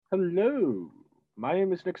Hello, my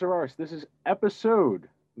name is Nick Zararis. This is episode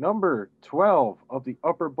number 12 of the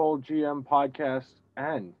Upper Bowl GM podcast,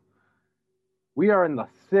 and we are in the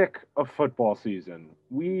thick of football season.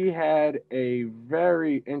 We had a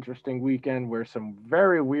very interesting weekend where some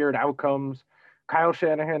very weird outcomes. Kyle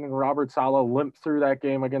Shanahan and Robert Saleh limped through that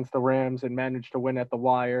game against the Rams and managed to win at the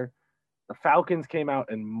wire. The Falcons came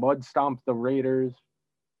out and mud stomped the Raiders.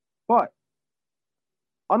 But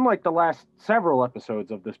unlike the last several episodes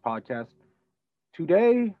of this podcast,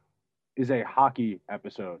 today is a hockey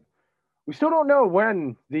episode. We still don't know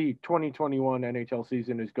when the 2021 NHL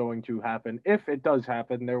season is going to happen. If it does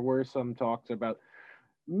happen, there were some talks about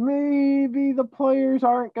maybe the players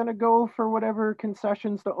aren't going to go for whatever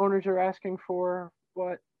concessions the owners are asking for.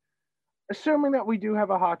 But assuming that we do have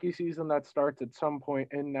a hockey season that starts at some point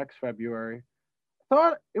in next February, I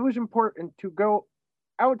thought it was important to go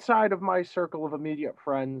outside of my circle of immediate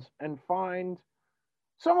friends and find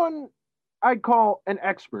someone I'd call an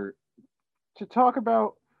expert to talk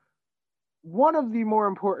about one of the more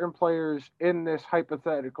important players in this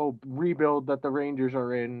hypothetical rebuild that the Rangers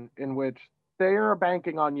are in which they are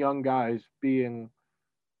banking on young guys being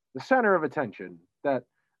the center of attention. That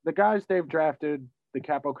the guys they've drafted, the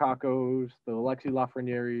Capo Cacos, the Alexi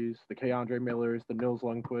Lafrenieres, the Keandre Millers, the Nils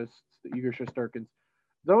Lundqvists, the Igor Shesterkins,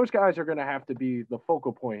 those guys are going to have to be the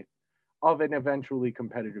focal point of an eventually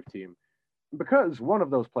competitive team. Because one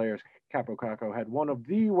of those players, Capo Caco, had one of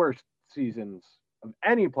the worst seasons of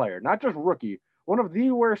any player, not just rookie, one of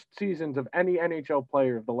the worst seasons of any NHL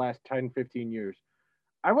player of the last 10, 15 years.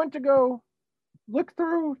 I went to go look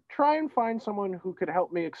through, try and find someone who could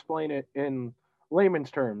help me explain it in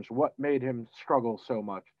layman's terms, what made him struggle so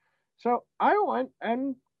much. So I went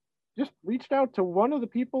and just reached out to one of the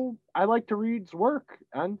people I like to read's work,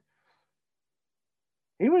 and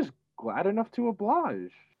he was glad enough to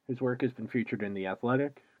oblige. His work has been featured in The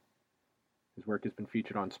Athletic. His work has been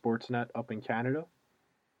featured on Sportsnet up in Canada.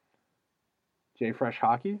 Jay Fresh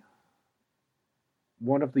Hockey,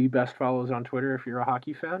 one of the best follows on Twitter if you're a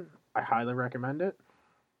hockey fan. I highly recommend it.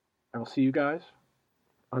 I will see you guys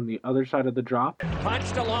on the other side of the drop.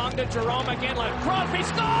 Punched along to Jerome McGinley. Crosby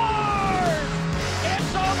scores!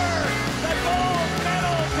 It's over! The gold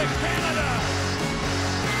medal to Canada!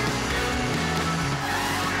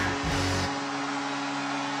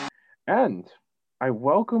 And I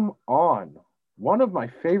welcome on one of my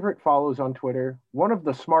favorite follows on Twitter, one of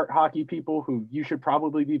the smart hockey people who you should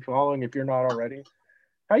probably be following if you're not already.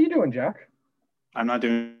 How you doing, Jack? I'm not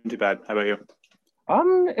doing too bad. How about you?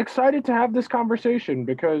 I'm excited to have this conversation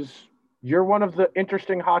because you're one of the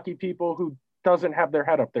interesting hockey people who doesn't have their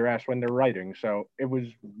head up their ass when they're writing. So it was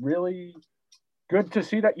really good to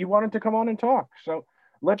see that you wanted to come on and talk. So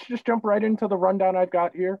let's just jump right into the rundown I've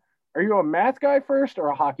got here. Are you a math guy first or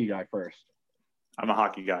a hockey guy first? I'm a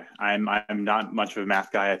hockey guy. I'm not much of a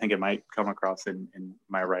math guy. I think it might come across in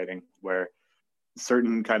my writing where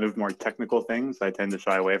certain kind of more technical things I tend to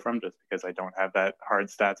shy away from just because I don't have that hard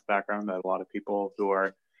stats background that a lot of people who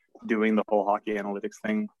are doing the whole hockey analytics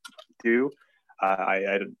thing do.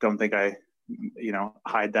 I don't think I,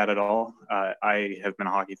 hide that at all. I have been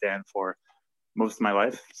a hockey fan for most of my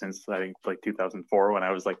life since I think like 2004 when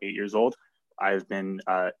I was like 8 years old. I've been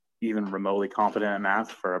even remotely competent at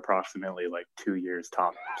math for approximately like 2 years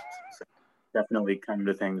top. So definitely kind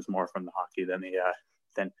of things more from the hockey than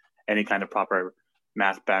any kind of proper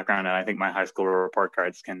math background. And I think my high school report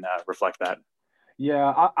cards can reflect that.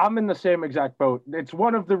 Yeah, I'm in the same exact boat. It's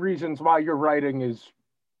one of the reasons why your writing is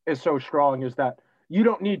so strong is that you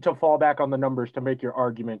don't need to fall back on the numbers to make your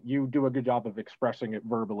argument. You do a good job of expressing it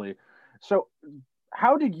verbally. So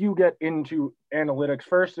how did you get into analytics?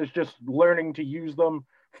 First is just learning to use them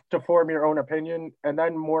to form your own opinion, and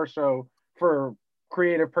then more so for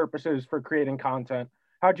creative purposes for creating content.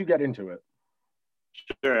 How'd you get into it?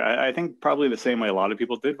 Sure. I think probably the same way a lot of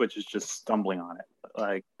people did, which is just stumbling on it.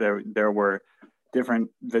 Like there were different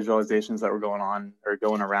visualizations that were going on or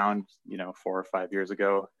going around, 4 or 5 years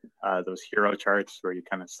ago. Those hero charts where you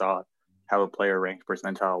kind of saw how a player ranked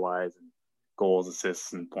percentile wise and goals,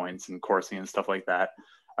 assists, and points and Corsi and stuff like that.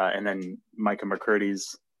 And then Micah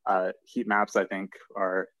McCurdy's heat maps, I think,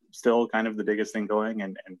 are still kind of the biggest thing going.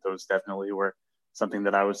 And those definitely were something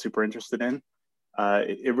that I was super interested in.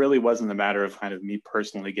 It really wasn't a matter of kind of me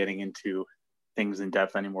personally getting into things in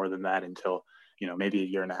depth any more than that until, maybe a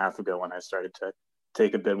year and a half ago when I started to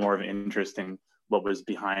take a bit more of an interest in what was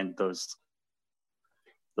behind those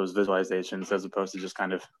visualizations as opposed to just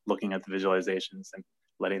kind of looking at the visualizations and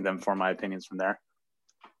letting them form my opinions from there.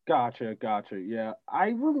 Gotcha. Yeah.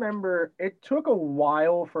 I remember it took a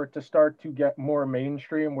while for it to start to get more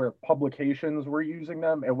mainstream where publications were using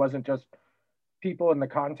them. It wasn't just people in the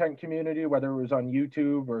content community, whether it was on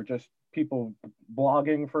YouTube or just people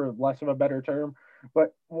blogging, for less of a better term.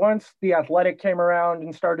 But once The Athletic came around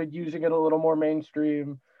and started using it a little more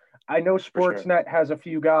mainstream, I know For Sportsnet has a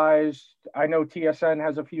few guys. I know TSN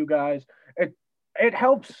has a few guys. It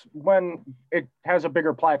helps when it has a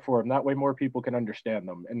bigger platform. That way more people can understand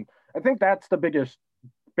them. And I think that's the biggest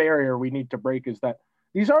barrier we need to break, is that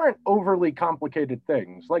these aren't overly complicated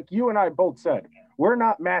things. Like you and I both said, we're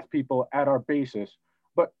not math people at our basis,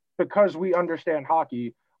 but because we understand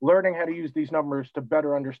hockey, learning how to use these numbers to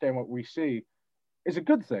better understand what we see is a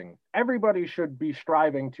good thing. Everybody should be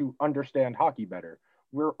striving to understand hockey better.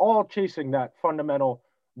 We're all chasing that fundamental,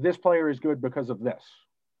 this player is good because of this.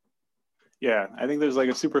 Yeah, I think there's like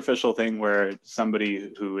a superficial thing where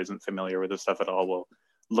somebody who isn't familiar with this stuff at all will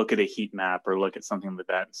look at a heat map or look at something like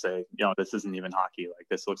that and say, this isn't even hockey. Like,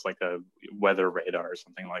 this looks like a weather radar or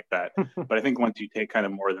something like that. But I think once you take kind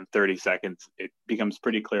of more than 30 seconds, it becomes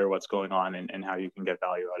pretty clear what's going on and how you can get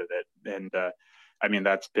value out of it. And I mean,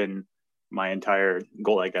 that's been my entire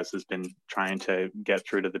goal, I guess, has been trying to get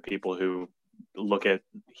through to the people who look at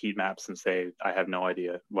heat maps and say, I have no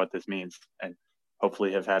idea what this means. And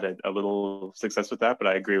hopefully have had a little success with that. But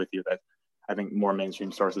I agree with you that I think more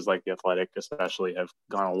mainstream sources like The Athletic especially have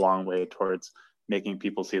gone a long way towards making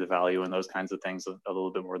people see the value in those kinds of things a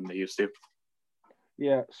little bit more than they used to.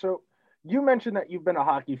 Yeah. So you mentioned that you've been a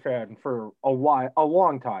hockey fan for a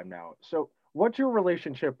long time now. So what's your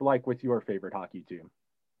relationship like with your favorite hockey team?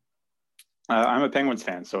 I'm a Penguins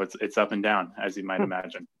fan, so it's up and down, as you might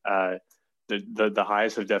imagine. The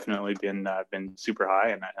highs have definitely been super high,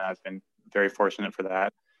 and I've been very fortunate for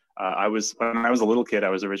that. When I was a little kid, I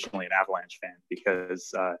was originally an Avalanche fan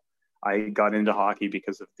because I got into hockey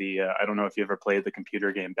because of the I don't know if you ever played the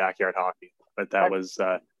computer game Backyard Hockey, but that was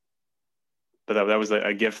a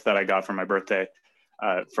gift that I got for my birthday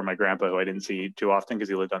from my grandpa, who I didn't see too often because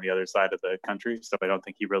he lived on the other side of the country. So I don't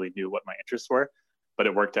think he really knew what my interests were, but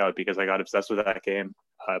it worked out because I got obsessed with that game.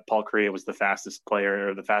 Paul Kariya was the fastest player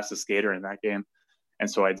or the fastest skater in that game. And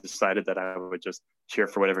so I decided that I would just cheer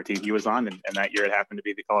for whatever team he was on. And that year it happened to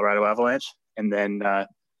be the Colorado Avalanche. And then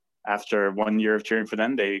after 1 year of cheering for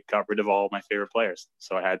them, they got rid of all my favorite players.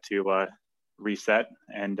 So I had to reset.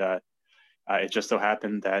 And it just so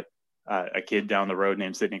happened that a kid down the road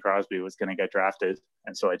named Sidney Crosby was going to get drafted.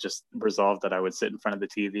 And so I just resolved that I would sit in front of the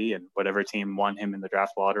TV, and whatever team won him in the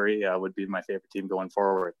draft lottery would be my favorite team going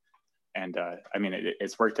forward. And I mean,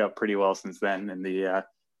 it's worked out pretty well since then. And the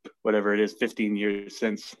whatever it is, 15 years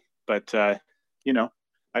since. But, I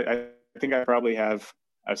think I probably have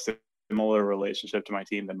a similar relationship to my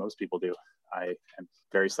team than most people do. I am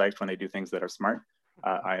very psyched when they do things that are smart.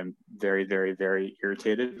 I am very, very, very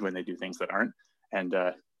irritated when they do things that aren't. And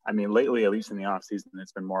I mean, lately, at least in the off season,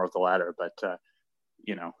 it's been more of the latter. But,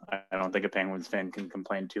 I don't think a Penguins fan can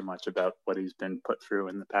complain too much about what he's been put through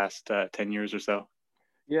in the past 10 years or so.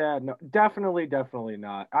 Yeah, no, definitely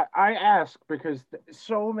not. I ask because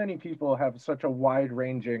so many people have such a wide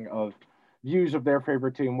ranging of views of their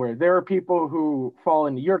favorite team, where there are people who fall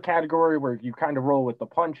into your category where you kind of roll with the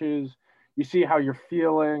punches. You see how you're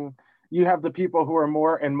feeling. You have the people who are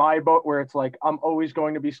more in my boat, where it's like, I'm always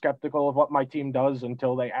going to be skeptical of what my team does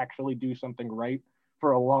until they actually do something right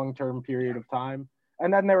for a long-term period of time.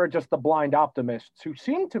 And then there are just the blind optimists who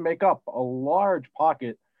seem to make up a large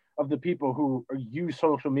pocket of the people who use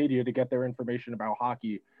social media to get their information about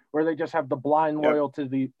hockey, where they just have the blind loyalty to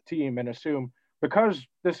the team and assume, because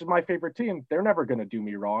this is my favorite team, they're never going to do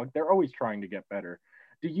me wrong. They're always trying to get better.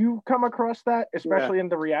 Do you come across that, especially in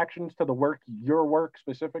the reactions to your work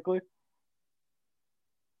specifically?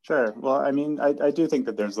 Sure. Well, I mean, I do think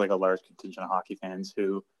that there's like a large contingent of hockey fans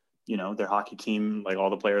who, their hockey team, like all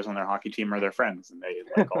the players on their hockey team are their friends, and they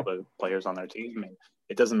like all the players on their team. And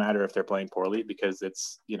it doesn't matter if they're playing poorly, because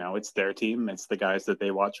it's their team. It's the guys that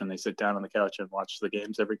they watch when they sit down on the couch and watch the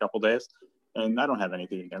games every couple of days. And I don't have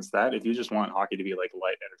anything against that. If you just want hockey to be like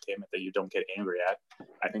light entertainment that you don't get angry at,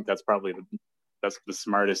 I think that's probably the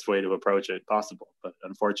smartest way to approach it possible. But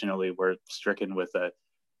unfortunately, we're stricken with a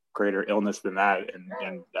greater illness than that,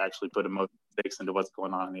 and actually put emotional stakes into what's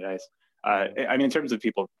going on the ice. I mean, in terms of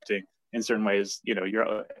people, in certain ways,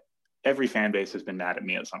 every fan base has been mad at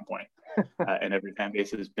me at some point, and every fan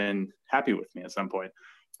base has been happy with me at some point.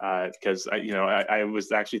 Because I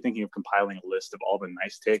was actually thinking of compiling a list of all the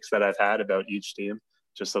nice takes that I've had about each team,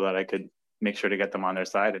 just so that I could make sure to get them on their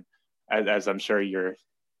side. And as I'm sure you're,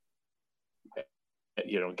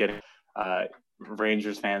 getting,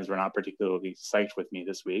 Rangers fans were not particularly psyched with me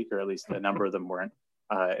this week, or at least a number of them weren't.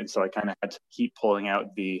 And so I kind of had to keep pulling out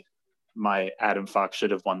my Adam Fox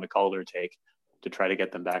should have won the Calder take to try to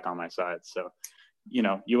get them back on my side. So,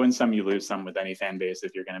 you win some, you lose some with any fan base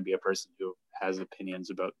if you're going to be a person who has opinions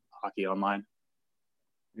about hockey online.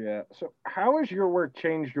 Yeah. So how has your work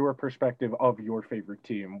changed your perspective of your favorite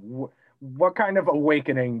team? What kind of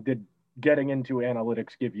awakening did getting into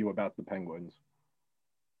analytics give you about the Penguins?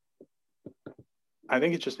 I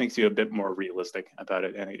think it just makes you a bit more realistic about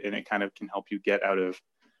it, and it kind of can help you get out of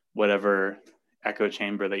whatever echo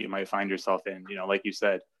chamber that you might find yourself in. Like you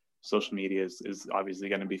said, social media is obviously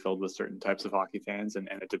going to be filled with certain types of hockey fans, and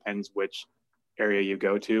it depends which area you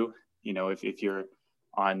go to. If you're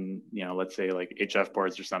on, let's say like HF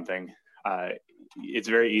boards or something, it's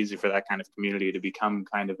very easy for that kind of community to become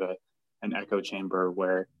kind of an echo chamber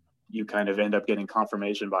where you kind of end up getting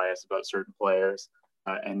confirmation bias about certain players.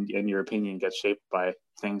 And your opinion gets shaped by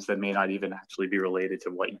things that may not even actually be related to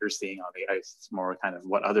what you're seeing on the ice. It's more kind of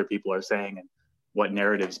what other people are saying and what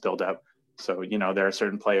narratives build up. So, there are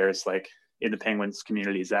certain players like in the Penguins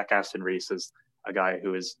community, Zach Aston Reese is a guy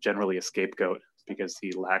who is generally a scapegoat because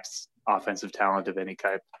he lacks offensive talent of any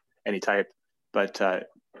type. But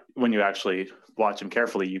when you actually watch him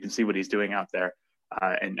carefully, you can see what he's doing out there.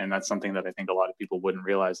 And that's something that I think a lot of people wouldn't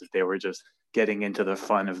realize if they were just getting into the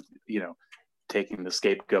fun of, taking the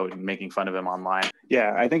scapegoat and making fun of him online.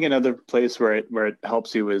 Yeah, I think another place where it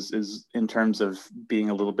helps you is in terms of being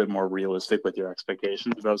a little bit more realistic with your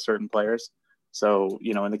expectations about certain players. So,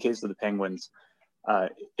 in the case of the Penguins,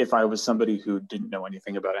 if I was somebody who didn't know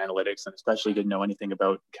anything about analytics and especially didn't know anything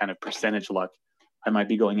about kind of percentage luck, I might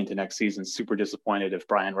be going into next season super disappointed if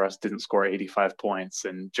Brian Rust didn't score 85 points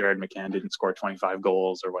and Jared McCann didn't score 25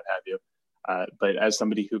 goals or what have you. But as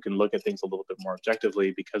somebody who can look at things a little bit more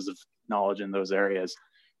objectively because of knowledge in those areas,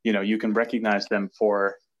 you can recognize them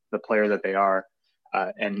for the player that they are,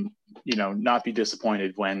 and not be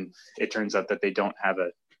disappointed when it turns out that they don't have a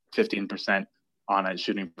 15% on a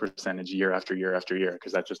shooting percentage year after year after year,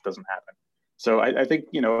 because that just doesn't happen. So I think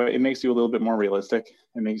it makes you a little bit more realistic.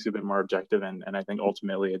 It makes you a bit more objective, and I think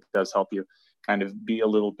ultimately it does help you kind of be a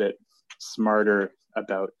little bit smarter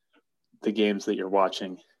about the games that you're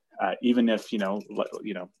watching. Even if,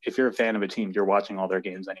 if you're a fan of a team, you're watching all their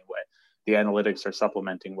games anyway. The analytics are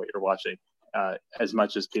supplementing what you're watching. As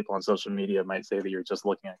much as people on social media might say that you're just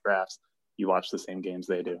looking at graphs, you watch the same games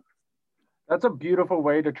they do. That's a beautiful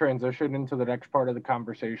way to transition into the next part of the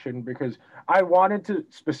conversation, because I wanted to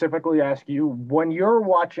specifically ask you, when you're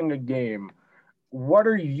watching a game, what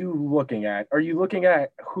are you looking at? Are you looking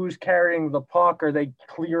at who's carrying the puck? Are they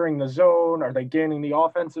clearing the zone? Are they gaining the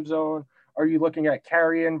offensive zone? Are you looking at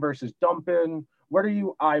carry-in versus dump-in? What are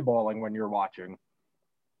you eyeballing when you're watching?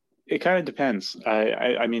 It kind of depends.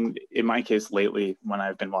 I mean, in my case lately, when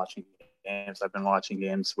I've been watching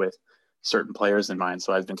games with certain players in mind.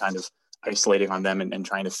 So I've been kind of isolating on them and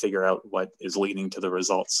trying to figure out what is leading to the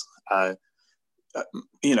results.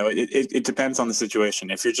 It depends on the situation.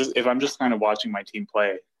 If I'm just kind of watching my team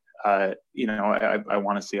play, I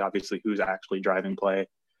want to see obviously who's actually driving play,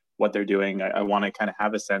 what they're doing. I want to kind of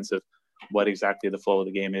have a sense of what exactly the flow of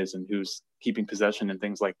the game is and who's keeping possession and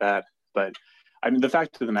things like that. But I mean, the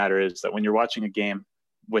fact of the matter is that when you're watching a game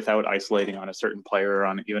without isolating on a certain player or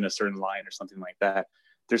on even a certain line or something like that,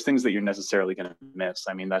 there's things that you're necessarily going to miss.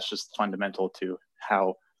 I mean, that's just fundamental to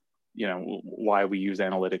how, why we use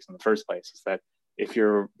analytics in the first place, is that if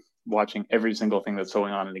you're watching every single thing that's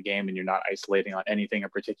going on in the game and you're not isolating on anything in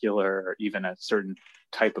particular or even a certain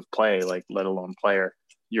type of play, like let alone player,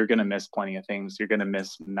 you're going to miss plenty of things. You're going to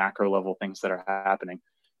miss macro level things that are happening.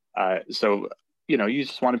 So, you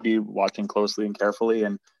just want to be watching closely and carefully.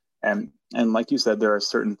 And like you said, there are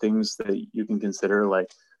certain things that you can consider,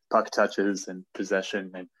 like puck touches and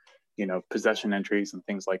possession and, possession entries and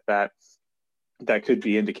things like that, that could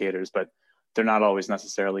be indicators, but they're not always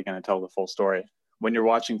necessarily going to tell the full story. When you're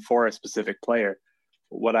watching for a specific player,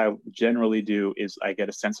 what I generally do is I get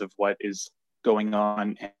a sense of what is going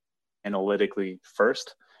on analytically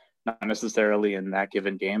first, not necessarily in that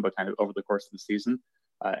given game, but kind of over the course of the season.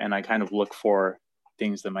 And I kind of look for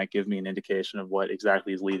things that might give me an indication of what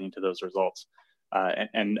exactly is leading to those results.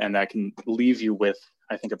 And that can leave you with,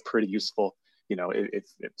 I think, a pretty useful, if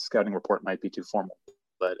scouting report might be too formal,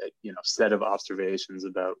 but set of observations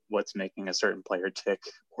about what's making a certain player tick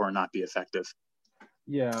or not be effective.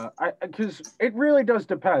 Yeah, because it really does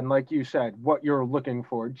depend, like you said, what you're looking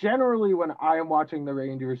for. Generally, when I am watching the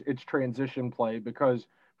Rangers, it's transition play, because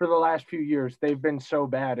for the last few years, they've been so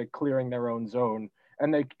bad at clearing their own zone,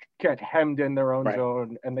 and they get hemmed in their own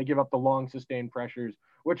zone, and they give up the long sustained pressures,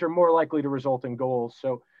 which are more likely to result in goals.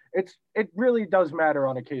 So it really does matter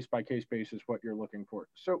on a case-by-case basis what you're looking for.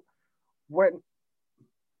 So when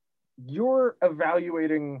you're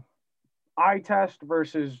evaluating eye test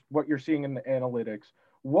versus what you're seeing in the analytics,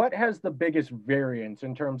 what has the biggest variance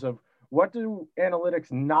in terms of what do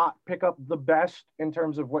analytics not pick up the best in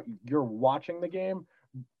terms of what you're watching the game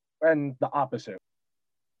and the opposite?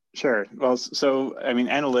 Sure. Well, so I mean,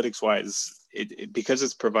 analytics wise, because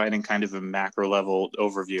it's providing kind of a macro level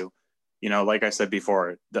overview, like I said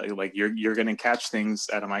before, like you're going to catch things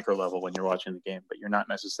at a micro level when you're watching the game, but you're not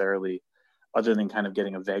necessarily, other than kind of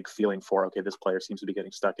getting a vague feeling for, okay, this player seems to be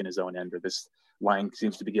getting stuck in his own end, or this line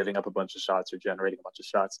seems to be giving up a bunch of shots or generating a bunch of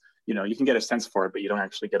shots. You can get a sense for it, but you don't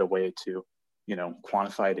actually get a way to,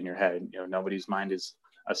 quantify it in your head. Nobody's mind is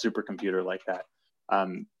a supercomputer like that.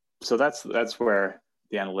 So that's where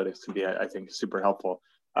the analytics can be, I think, super helpful.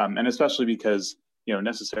 And especially because,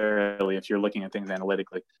 necessarily if you're looking at things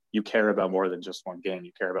analytically, you care about more than just one game.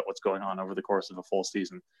 You care about what's going on over the course of a full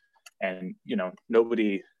season. And,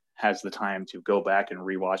 nobody has the time to go back and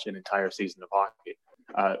rewatch an entire season of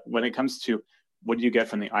hockey. When it comes to what do you get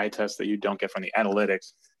from the eye test that you don't get from the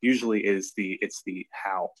analytics, usually it's the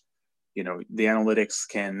how. The analytics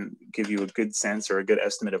can give you a good sense or a good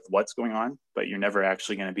estimate of what's going on, but you're never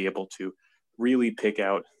actually going to be able to really pick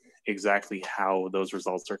out exactly how those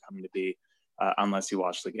results are coming to be unless you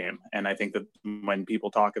watch the game. And I think that when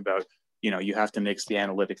people talk about, you have to mix the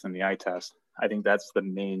analytics and the eye test, I think that's the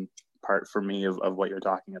main part for me of what you're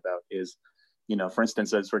talking about is, for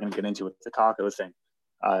instance, as we're going to get into with the Kakko thing,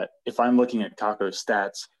 if I'm looking at Kakko's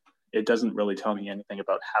stats, it doesn't really tell me anything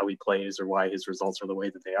about how he plays or why his results are the way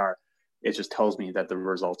that they are. It just tells me that the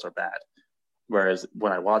results are bad. Whereas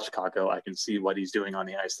when I watch Kakko, I can see what he's doing on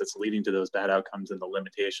the ice that's leading to those bad outcomes and the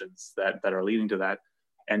limitations that are leading to that.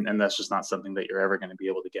 And that's just not something that you're ever going to be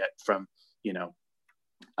able to get from,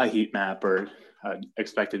 a heat map or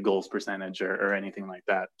expected goals percentage or anything like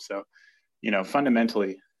that. So,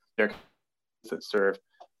 fundamentally, they're that serve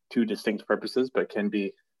two distinct purposes, but can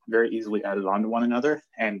be very easily added on to one another.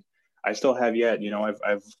 And I still have yet,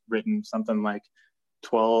 I've written something like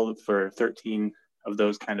 12 or 13 of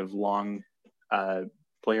those kind of long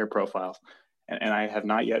player profiles. And I have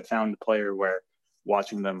not yet found a player where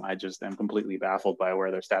watching them, I just am completely baffled by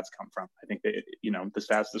where their stats come from. I think that, the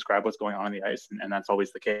stats describe what's going on the ice, and that's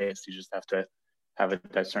always the case. You just have to have a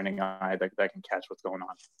discerning eye that can catch what's going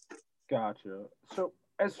on. Gotcha. So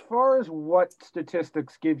as far as what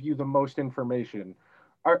statistics give you the most information,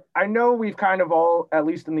 I know we've kind of all, at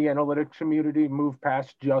least in the analytics community, moved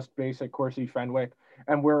past just basic Corsi Fenwick,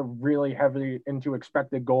 and we're really heavily into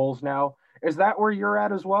expected goals now. Is that where you're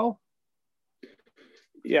at as well?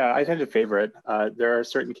 Yeah, I tend to favor it. There are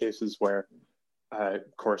certain cases where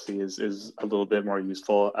Corsi is a little bit more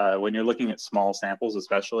useful when you're looking at small samples,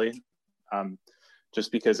 especially.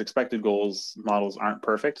 Just because expected goals models aren't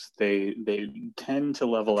perfect, they tend to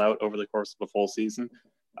level out over the course of a full season.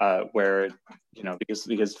 Where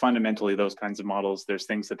because fundamentally those kinds of models, there's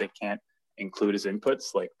things that they can't include as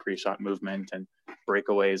inputs like pre-shot movement and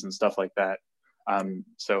breakaways and stuff like that.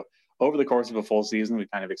 So over the course of a full season, we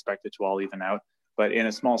kind of expect it to all even out. But in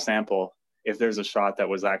a small sample, if there's a shot that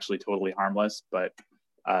was actually totally harmless, but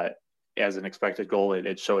as an expected goal,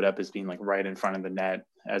 it showed up as being like right in front of the net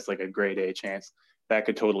as like a grade A chance, that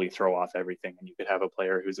could totally throw off everything. And you could have a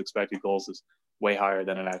player whose expected goals is way higher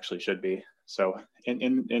than it actually should be. So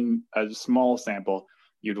in a small sample,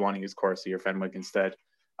 you'd want to use Corsi or Fenwick instead.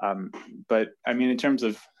 But I mean, in terms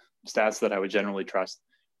of stats that I would generally trust,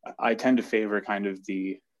 I tend to favor kind of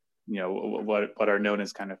the, what are known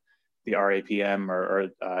as kind of the RAPM or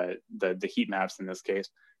the heat maps in this case,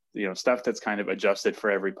 stuff that's kind of adjusted for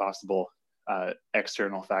every possible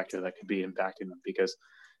external factor that could be impacting them. Because,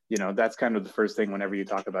 that's kind of the first thing whenever you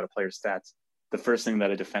talk about a player's stats, the first thing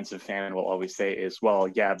that a defensive fan will always say is, well,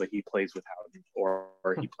 yeah, but he plays with Howden, or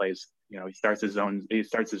he plays, he starts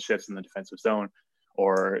his shifts in the defensive zone,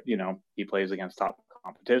 or, he plays against top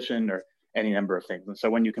competition, or any number of things. And so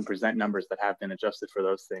when you can present numbers that have been adjusted for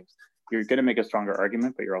those things, you're going to make a stronger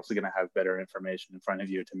argument, but you're also going to have better information in front of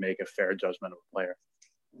you to make a fair judgment of a player.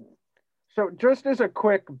 So just as a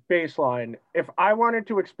quick baseline, if I wanted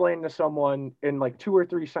to explain to someone in like 2 or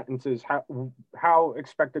 3 sentences how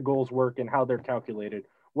expected goals work and how they're calculated,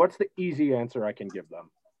 what's the easy answer I can give them?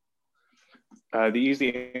 The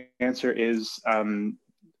easy answer is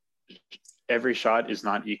every shot is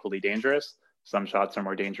not equally dangerous. Some shots are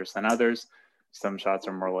more dangerous than others. Some shots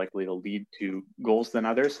are more likely to lead to goals than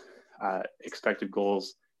others. Expected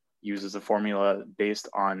goals uses a formula based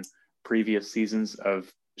on previous seasons of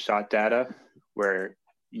shot data, where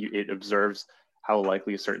it observes how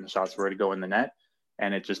likely certain shots were to go in the net.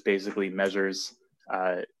 And it just basically measures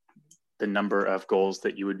the number of goals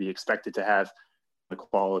that you would be expected to have, the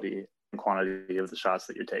quality and quantity of the shots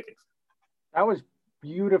that you're taking. That was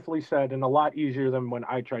beautifully said and a lot easier than when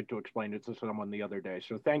I tried to explain it to someone the other day.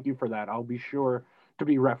 So thank you for that. I'll be sure to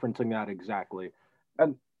be referencing that exactly.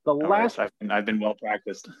 And the No worries. last, I've been well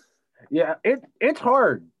practiced. yeah, it's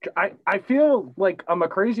hard. I feel like I'm a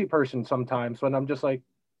crazy person sometimes when I'm just like,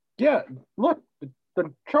 yeah, look,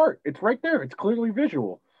 the chart, it's right there. It's clearly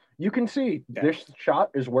visual. You can see Yeah. this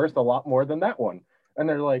shot is worth a lot more than that one. And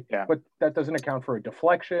they're like, Yeah. but that doesn't account for a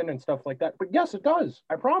deflection and stuff like that. But yes, it does.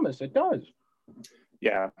 I promise it does.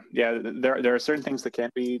 Yeah. There are certain things that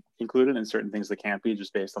can't be included and certain things that can't be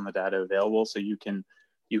just based on the data available. So you can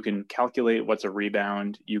calculate what's a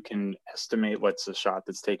rebound. You can estimate what's a shot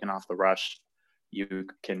that's taken off the rush. You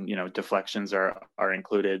can, deflections are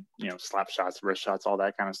included, slap shots, wrist shots, all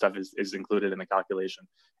that kind of stuff is included in the calculation.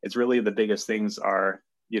 It's really the biggest things are,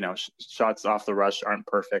 shots off the rush aren't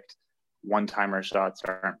perfect. One-timer shots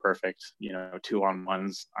aren't perfect.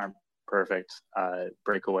 2-on-1s aren't perfect.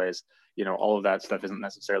 Breakaways, all of that stuff isn't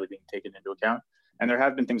necessarily being taken into account. And there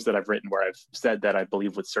have been things that I've written where I've said that I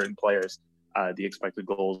believe with certain players, the expected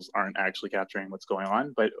goals aren't actually capturing what's going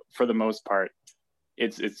on. But for the most part,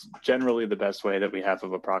 it's generally the best way that we have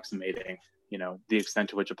of approximating, the extent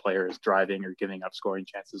to which a player is driving or giving up scoring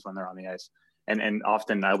chances when they're on the ice. And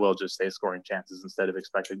often I will just say scoring chances instead of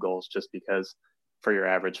expected goals, just because for your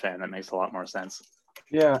average fan, that makes a lot more sense.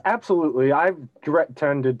 Yeah, absolutely. I've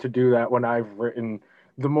tended to do that when I've written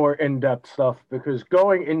the more in-depth stuff because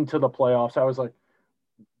going into the playoffs, I was like,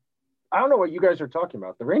 I don't know what you guys are talking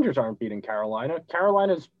about. The Rangers aren't beating Carolina.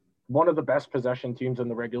 Carolina's one of the best possession teams in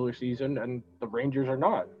the regular season, and the Rangers are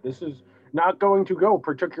not. This is not going to go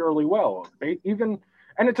particularly well.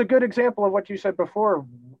 And it's a good example of what you said before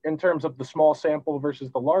in terms of the small sample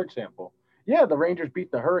versus the large sample. Yeah, the Rangers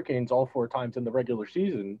beat the Hurricanes all 4 times in the regular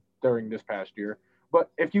season during this past year. But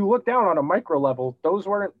if you look down on a micro level, those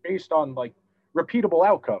weren't based on like repeatable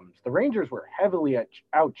outcomes. The Rangers were heavily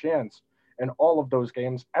outchanced in all of those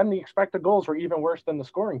games, and the expected goals were even worse than the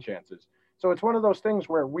scoring chances. So it's one of those things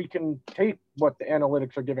where we can take what the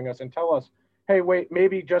analytics are giving us and tell us, hey, wait,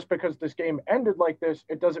 maybe just because this game ended like this,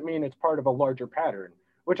 it doesn't mean it's part of a larger pattern,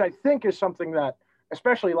 which I think is something that,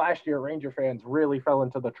 especially last year, Ranger fans really fell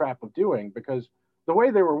into the trap of doing because the way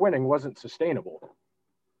they were winning wasn't sustainable.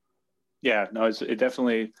 Yeah, no, it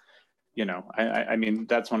definitely, I mean,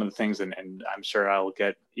 that's one of the things, and I'm sure I'll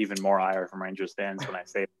get even more ire from Rangers fans when I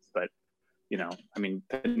say this, but I mean,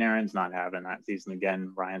 Panarin's not having that season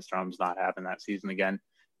again. Ryan Strom's not having that season again.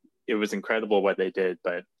 It was incredible what they did,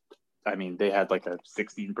 but I mean, they had like a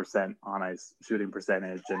 16% on ice shooting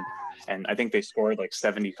percentage, and I think they scored like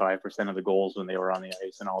 75% of the goals when they were on the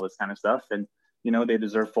ice and all this kind of stuff. And they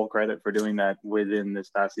deserve full credit for doing that within this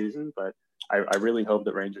past season. But I really hope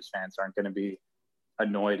that Rangers fans aren't going to be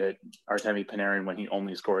annoyed at Artemi Panarin when he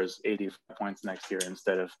only scores 85 points next year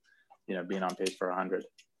instead of being on pace for 100.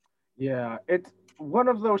 Yeah, it's one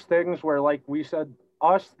of those things where, like we said,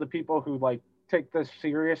 us, the people who like take this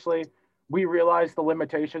seriously, we realize the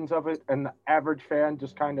limitations of it, and the average fan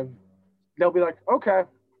just kind of, they'll be like, okay,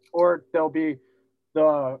 or they'll be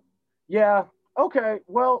yeah, okay,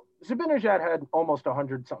 well, Zibanejad had almost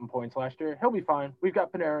 100-something points last year. He'll be fine. We've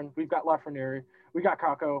got Panarin, we've got Lafreniere, we got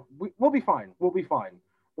Kakko. We'll be fine. We'll be fine.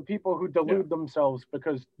 The people who delude themselves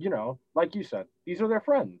because, like you said, these are their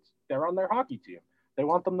friends. They're on their hockey team. They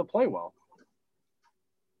want them to play well.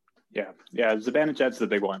 Yeah. Zibanejad's the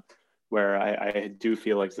big one, where I do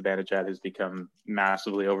feel like Zibanejad has become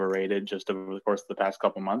massively overrated just over the course of the past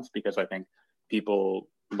couple months, because I think people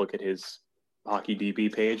look at his hockey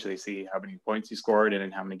DB page, they see how many points he scored and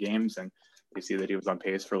in how many games, and they see that he was on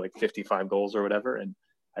pace for like 55 goals or whatever. And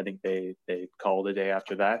I think they called a day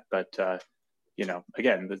after that. But,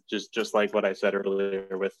 again, just like what I said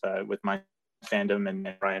earlier with my fandom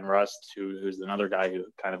and Ryan Rust, who's another guy who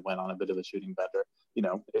kind of went on a bit of a shooting bender.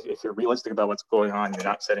 If you're realistic about what's going on, you're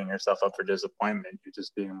not setting yourself up for disappointment. You're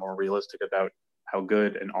just being more realistic about how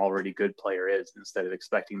good an already good player is, instead of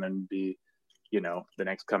expecting them to be, the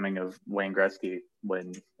next coming of Wayne Gretzky,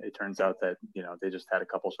 when it turns out that, they just had a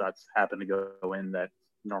couple shots happen to go in that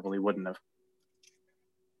normally wouldn't have.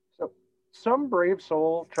 So some brave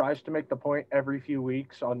soul tries to make the point every few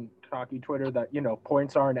weeks on hockey Twitter that,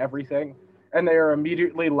 points aren't everything, and they are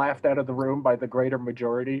immediately laughed out of the room by the greater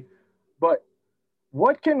majority. But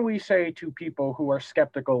what can we say to people who are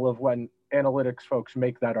skeptical of when analytics folks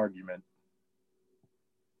make that argument?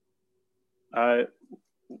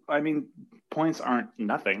 I mean, points aren't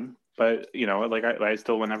nothing, but like I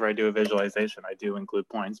still, whenever I do a visualization, I do include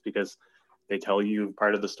points because they tell you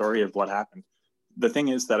part of the story of what happened. The thing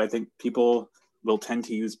is that I think people will tend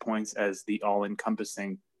to use points as the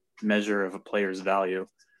all-encompassing measure of a player's value,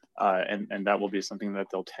 And that will be something that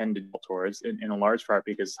they'll tend to go towards in a large part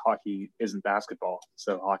because hockey isn't basketball.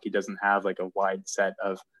 So hockey doesn't have like a wide set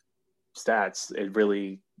of stats. It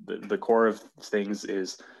really, the core of things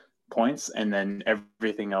is points, and then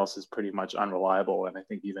everything else is pretty much unreliable. And I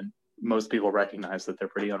think even most people recognize that they're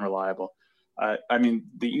pretty unreliable. I mean,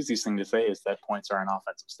 the easiest thing to say is that points are an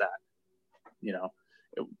offensive stat. You know,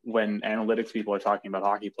 when analytics people are talking about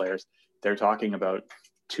hockey players, they're talking about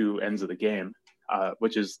two ends of the game,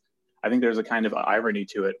 which is, I think there's a kind of irony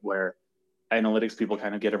to it where analytics people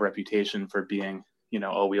kind of get a reputation for being, you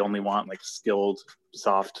know, oh, we only want like skilled,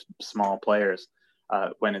 soft, small players,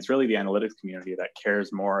 when it's really the analytics community that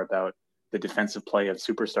cares more about the defensive play of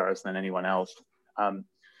superstars than anyone else.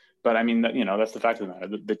 But I mean, you know, that's the fact of the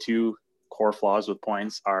matter. The two core flaws with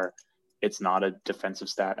points are it's not a defensive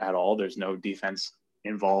stat at all. There's no defense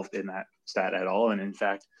involved in that stat at all. And in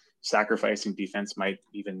fact, sacrificing defense might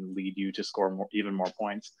even lead you to score even more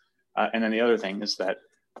points. And then the other thing is that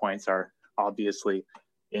points are obviously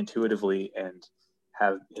intuitively and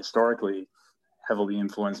have historically heavily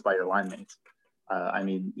influenced by your line mates. I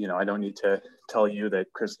mean, you know, I don't need to tell you that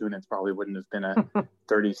Chris Kunitz probably wouldn't have been a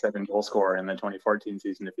 37 goal scorer in the 2014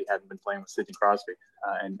 season if he hadn't been playing with Sidney Crosby.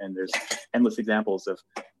 And there's endless examples of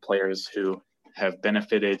players who have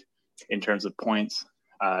benefited in terms of points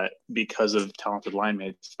because of talented line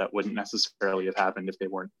mates that wouldn't necessarily have happened if they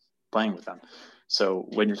weren't playing with them. So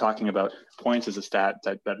when you're talking about points as a stat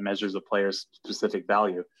that measures a player's specific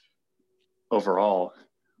value, overall,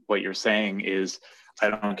 what you're saying is, I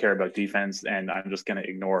don't care about defense and I'm just going to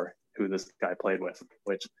ignore who this guy played with,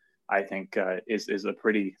 which I think is a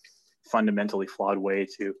pretty fundamentally flawed way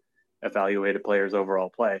to evaluate a player's overall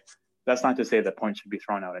play. That's not to say that points should be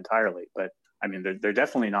thrown out entirely, but I mean, they're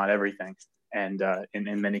definitely not everything. And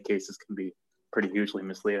in many cases can be pretty hugely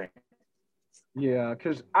misleading. Yeah,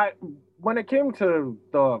 because when it came to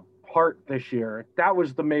the Hart this year, that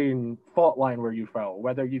was the main fault line where you fell,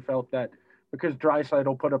 whether you felt that because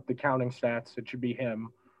Draisaitl put up the counting stats, it should be him,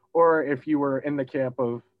 or if you were in the camp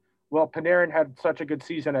of, well, Panarin had such a good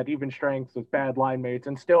season at even strength with bad line mates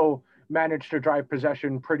and still managed to drive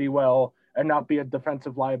possession pretty well and not be a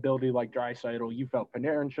defensive liability like Draisaitl. You felt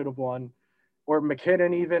Panarin should have won. Or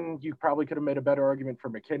McKinnon even, you probably could have made a better argument for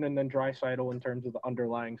McKinnon than Draisaitl in terms of the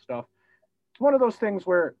underlying stuff. It's one of those things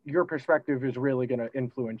where your perspective is really going to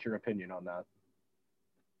influence your opinion on that.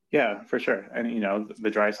 Yeah, for sure. And, you know,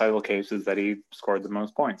 the Draisaitl case is that he scored the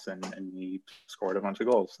most points and he scored a bunch of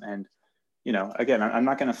goals. And, you know, again, I'm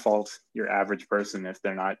not going to fault your average person if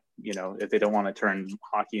they're not, you know, if they don't want to turn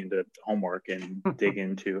hockey into homework and dig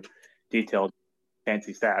into detailed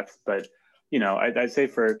fancy stats. But, you know, I'd say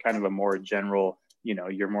for kind of a more general, you know,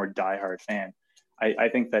 your more diehard fan, I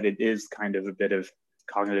think that it is kind of a bit of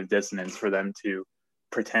cognitive dissonance for them to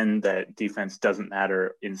pretend that defense doesn't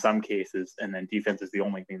matter in some cases, and then defense is the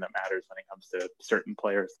only thing that matters when it comes to certain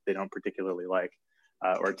players they don't particularly like,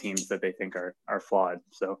 or teams that they think are flawed.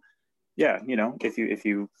 So, yeah, you know, if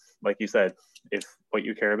you like you said, if what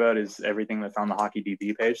you care about is everything that's on the Hockey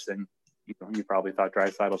DB page, then you probably thought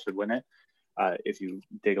Draisaitl should win it. If you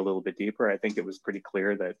dig a little bit deeper, I think it was pretty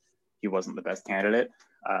clear that he wasn't the best candidate.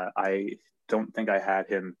 I don't think I had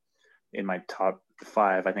him in my top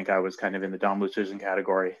 5. I think I was kind of in the Dom Luszczyszyn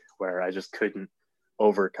category where I just couldn't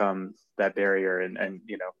overcome that barrier and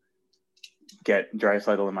you know, get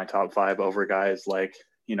Draisaitl in my top 5 over guys like,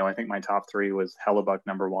 you know, I think my top 3 was Hellebuyck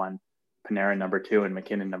number 1, Panarin number 2, and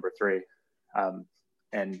McKinnon number 3.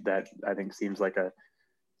 And that I think seems like a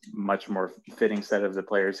much more fitting set of the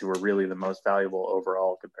players who were really the most valuable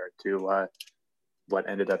overall compared to what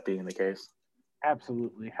ended up being the case.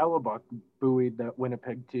 Absolutely. Hellebuyck buoyed that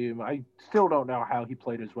Winnipeg team. I still don't know how he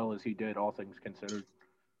played as well as he did, all things considered.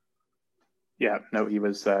 Yeah, no, he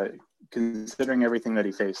was, considering everything that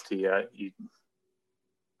he faced, he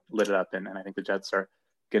lit it up. And I think the Jets are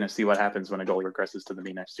going to see what happens when a goalie regresses to the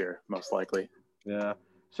mean next year, most likely. Yeah.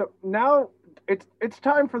 So now it's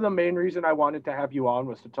time for the main reason I wanted to have you on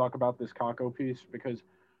was to talk about this Kakko piece, because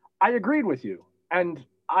I agreed with you. And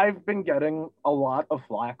I've been getting a lot of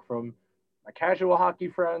flack from my casual hockey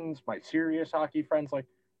friends, my serious hockey friends. Like,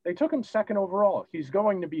 they took him 2nd overall. He's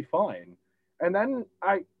going to be fine. And then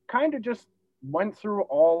I kind of just went through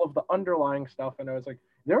all of the underlying stuff, and I was like,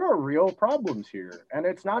 there are real problems here. And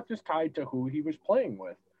it's not just tied to who he was playing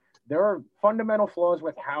with. There are fundamental flaws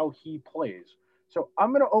with how he plays. So I'm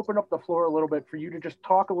going to open up the floor a little bit for you to just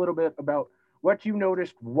talk a little bit about what you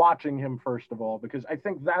noticed watching him, first of all, because I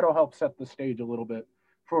think that'll help set the stage a little bit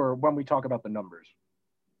for when we talk about the numbers.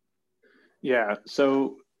 Yeah,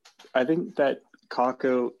 so I think that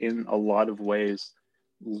Kakko, in a lot of ways,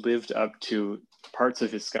 lived up to parts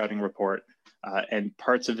of his scouting report And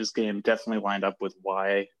parts of his game definitely lined up with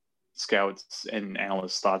why scouts and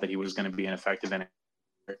analysts thought that he was going to be an effective in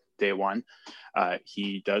day one.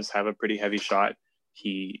 He does have a pretty heavy shot.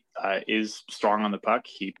 He is strong on the puck.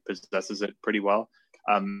 He possesses it pretty well.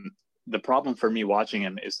 The problem for me watching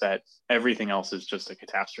him is that everything else is just a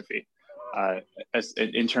catastrophe. As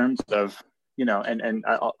in terms of, and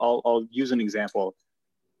I'll use an example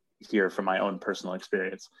here from my own personal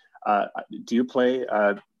experience. Do you play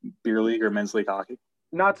beer league or men's league hockey?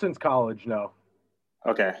 Not since college, no.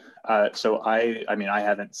 Okay. So I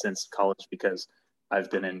haven't since college because I've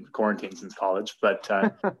been in quarantine since college, but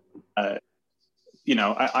I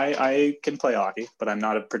can play hockey, but I'm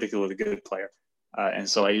not a particularly good player. And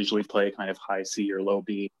so I usually play kind of high C or low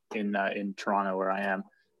B in Toronto where I am.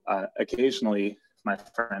 Occasionally my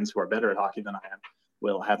friends who are better at hockey than I am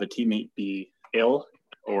will have a teammate be ill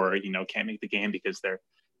or, can't make the game because their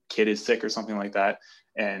kid is sick or something like that.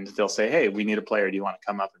 And they'll say, hey, we need a player. Do you want to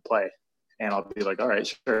come up and play? And I'll be like, all right,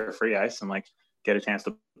 sure, free ice, and like get a chance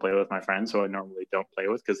to play with my friends who I normally don't play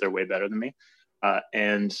with because they're way better than me.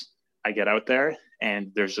 And I get out there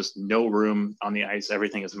and there's just no room on the ice.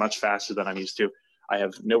 Everything is much faster than I'm used to. I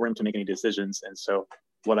have no room to make any decisions. And so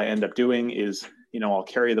what I end up doing is, I'll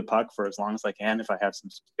carry the puck for as long as I can if I have some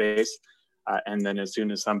space. And then as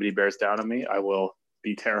soon as somebody bears down on me, I will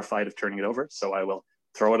be terrified of turning it over. So I will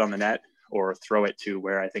throw it on the net or throw it to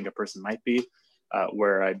where I think a person might be,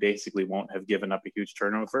 where I basically won't have given up a huge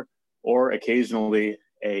turnover. Or occasionally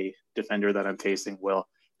a defender that I'm facing will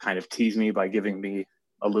kind of tease me by giving me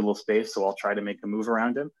a little space. So I'll try to make a move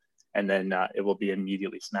around him, and then it will be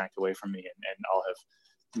immediately smacked away from me, and I'll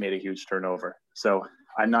have made a huge turnover. So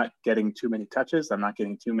I'm not getting too many touches. I'm not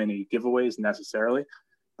getting too many giveaways necessarily,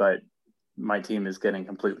 but my team is getting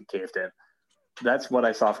completely caved in. That's what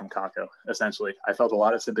I saw from Kakko, essentially. I felt a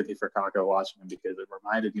lot of sympathy for Kakko watching him because it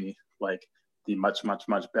reminded me like the much, much,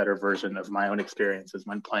 much better version of my own experiences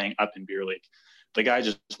when playing up in beer league. The guy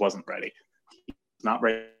just wasn't ready. He's not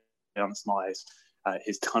ready on the small ice.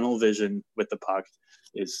 His tunnel vision with the puck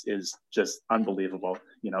is just unbelievable.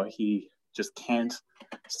 He just can't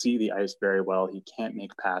see the ice very well. He can't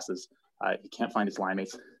make passes. He can't find his line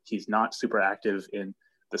mates. He's not super active in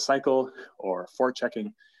the cycle or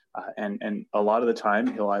forechecking. And a lot of the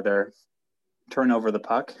time he'll either turn over the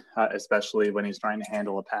puck, especially when he's trying to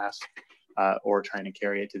handle a pass or trying to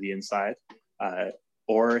carry it to the inside,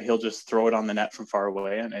 or he'll just throw it on the net from far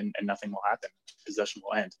away and nothing will happen. Possession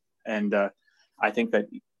will end. And I think that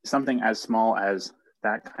something as small as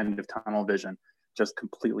that kind of tunnel vision just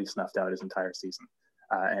completely snuffed out his entire season.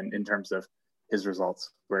 And in terms of his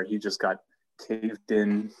results, where he just got caved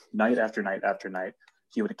in night after night after night,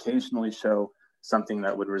 he would occasionally show something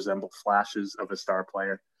that would resemble flashes of a star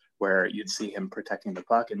player, where you'd see him protecting the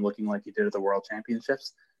puck and looking like he did at the World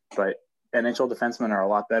Championships. But NHL defensemen are a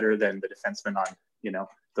lot better than the defensemen on,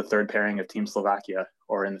 the third pairing of Team Slovakia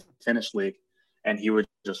or in the Finnish league. And he would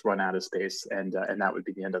just run out of space, and that would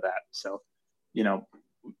be the end of that. So,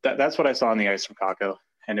 that's what I saw on the ice from Kakko.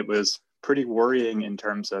 And it was pretty worrying in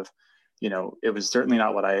terms of, it was certainly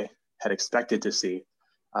not what I had expected to see.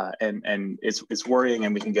 And it's worrying,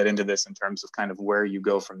 and we can get into this in terms of kind of where you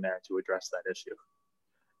go from there to address that issue.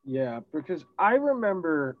 Yeah, because I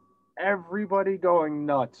remember everybody going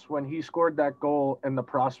nuts when he scored that goal in the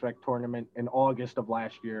prospect tournament in August of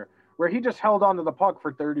last year, where he just held onto the puck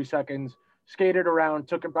for 30 seconds, skated around,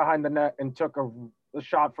 took it behind the net, and took a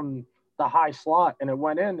shot from the high slot, and it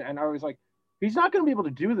went in. And I was like, he's not going to be able to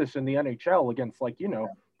do this in the NHL against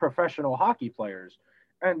professional hockey players.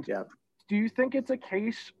 And do you think it's a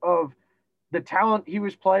case of the talent he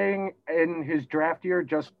was playing in his draft year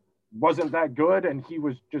just wasn't that good, and he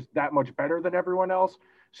was just that much better than everyone else,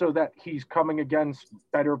 so that he's coming against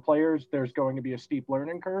better players, there's going to be a steep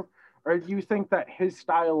learning curve? Or do you think that his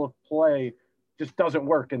style of play just doesn't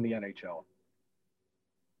work in the NHL?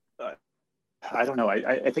 I don't know.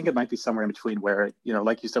 I think it might be somewhere in between where,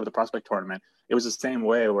 like you said with the prospect tournament, it was the same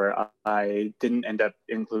way where I didn't end up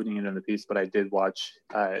including it in the piece, but I did watch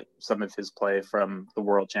some of his play from the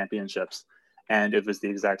World Championships. And it was the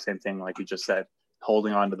exact same thing, like you just said,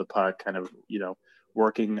 holding on to the puck, kind of,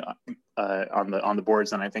 working on the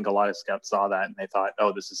boards. And I think a lot of scouts saw that and they thought,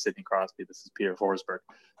 oh, this is Sidney Crosby, this is Peter Forsberg.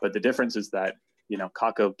 But the difference is that,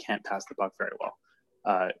 Kakko can't pass the puck very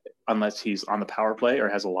well unless he's on the power play or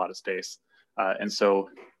has a lot of space. And so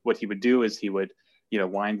what he would do is he would,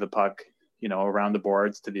 wind the puck, around the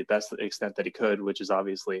boards to the best extent that he could, which is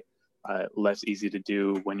obviously less easy to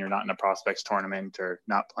do when you're not in a prospects tournament or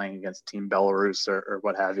not playing against Team Belarus or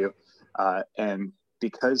what have you. And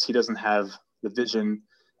because he doesn't have the vision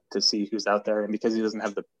to see who's out there, and because he doesn't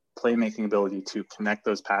have the playmaking ability to connect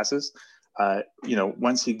those passes,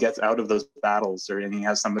 once he gets out of those battles and he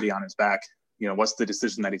has somebody on his back, what's the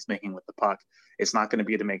decision that he's making with the puck? It's not going to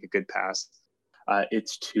be to make a good pass.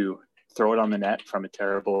 It's to throw it on the net from a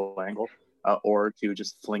terrible angle, or to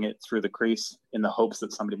just fling it through the crease in the hopes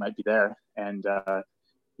that somebody might be there. And,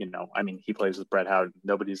 he plays with Brett Howden.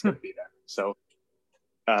 Nobody's going to be there. So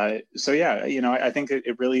yeah, I think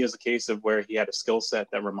it really is a case of where he had a skill set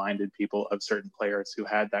that reminded people of certain players who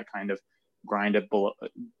had that kind of grind it below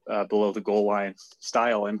the goal line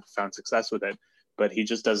style and found success with it. But he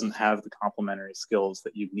just doesn't have the complementary skills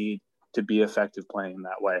that you need to be effective playing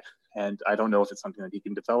that way. And I don't know if it's something that he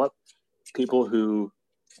can develop. People who,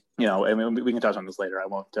 we can touch on this later. I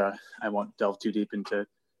won't delve too deep into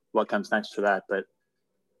what comes next for that, but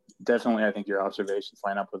definitely I think your observations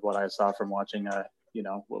line up with what I saw from watching,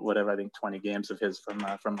 whatever, I think 20 games of his from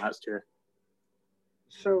last year.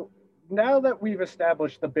 So now that we've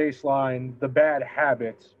established the baseline, the bad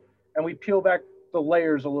habits, and we peel back the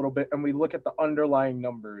layers a little bit and we look at the underlying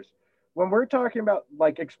numbers, when we're talking about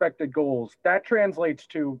like expected goals, that translates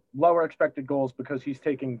to lower expected goals because he's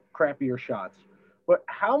taking crappier shots. But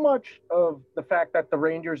how much of the fact that the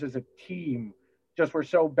Rangers as a team just were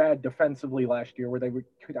so bad defensively last year, where they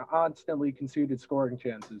constantly conceded scoring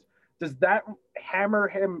chances, does that hammer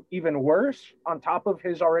him even worse on top of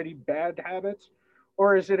his already bad habits?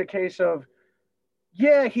 Or is it a case of,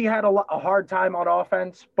 yeah, he had a hard time on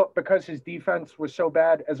offense, but because his defense was so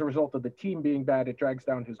bad as a result of the team being bad, it drags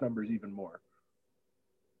down his numbers even more?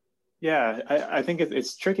 Yeah, I think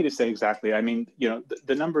it's tricky to say exactly. I mean,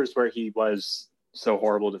 the numbers where he was so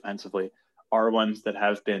horrible defensively are ones that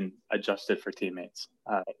have been adjusted for teammates.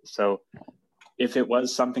 So if it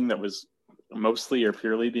was something that was mostly or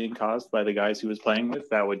purely being caused by the guys he was playing with,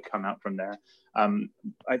 that would come out from there.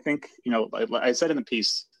 I think, I said in the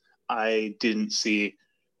piece, I didn't see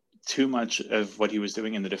too much of what he was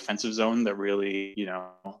doing in the defensive zone that really,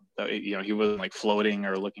 he wasn't like floating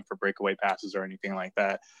or looking for breakaway passes or anything like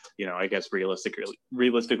that. I guess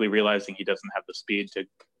realistically realizing he doesn't have the speed to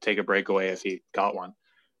take a breakaway if he got one.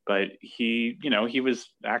 But he was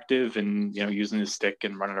active and, using his stick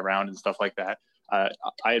and running around and stuff like that.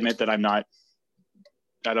 I admit that my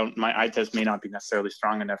eye test may not be necessarily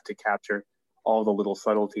strong enough to capture all the little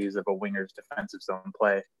subtleties of a winger's defensive zone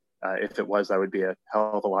play. If it was, I would be a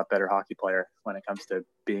hell of a lot better hockey player when it comes to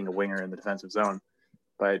being a winger in the defensive zone.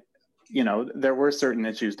 But, there were certain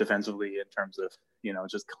issues defensively in terms of,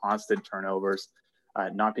 just constant turnovers,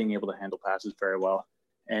 not being able to handle passes very well.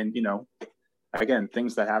 And, again,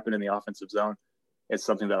 things that happen in the offensive zone, it's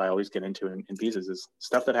something that I always get into in pieces, is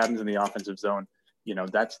stuff that happens in the offensive zone.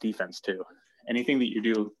 That's defense too. Anything that you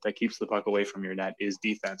do that keeps the puck away from your net is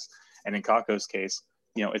defense. And in Kakko's case,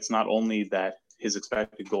 it's not only that his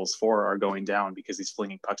expected goals for are going down because he's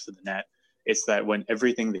flinging pucks to the net. It's that when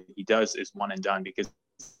everything that he does is one and done because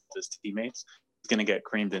his teammates, he's going to get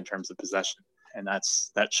creamed in terms of possession. And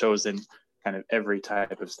that shows in kind of every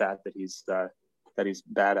type of stat that he's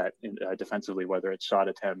bad at defensively, whether it's shot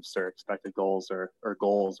attempts or expected goals or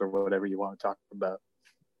goals or whatever you want to talk about.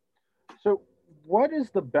 So what is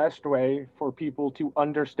the best way for people to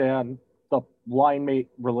understand the line mate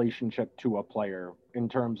relationship to a player in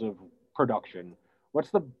terms of production? What's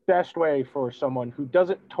the best way for someone who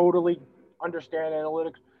doesn't totally understand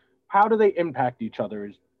analytics? How do they impact each other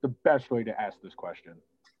is the best way to ask this question.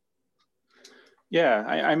 Yeah,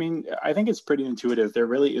 I mean, I think it's pretty intuitive. There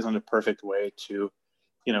really isn't a perfect way to,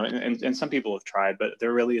 and some people have tried, but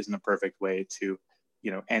there really isn't a perfect way to,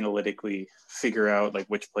 analytically figure out like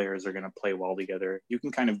which players are going to play well together. You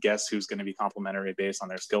can kind of guess who's going to be complementary based on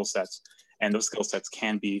their skill sets. And those skill sets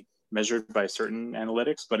can be measured by certain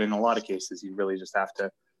analytics, but in a lot of cases, you really just have to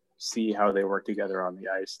see how they work together on the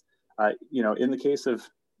ice. In the case of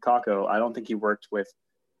Kakko, I don't think he worked with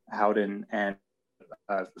Howden and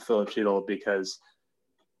Philip Chytil because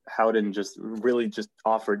Howden just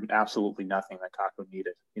offered absolutely nothing that Kakko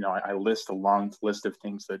needed. I list a long list of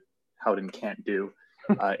things that Howden can't do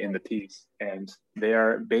in the piece, and they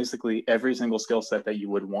are basically every single skill set that you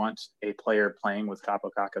would want a player playing with Kaapo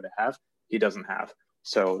Kakko to have, he doesn't have.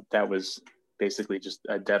 So that was basically just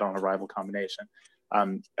a dead on arrival combination.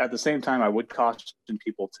 At the same time, I would caution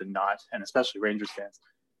people to not, and especially Rangers fans,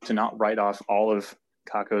 to not write off all of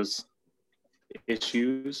Kakko's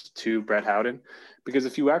issues to Brett Howden, because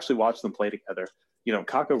if you actually watch them play together,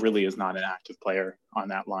 Kakko really is not an active player on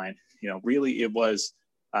that line. Really it was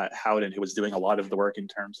Howden who was doing a lot of the work in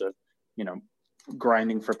terms of,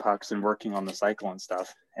 grinding for pucks and working on the cycle and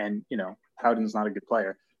stuff. And, Howden's not a good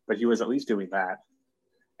player, but he was at least doing that.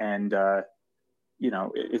 And,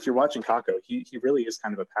 if you're watching Kakko, he really is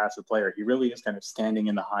kind of a passive player. He really is kind of standing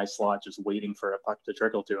in the high slot, just waiting for a puck to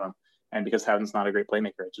trickle to him. And because Howden's not a great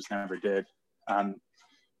playmaker, it just never did.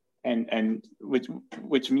 And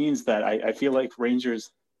which means that I feel like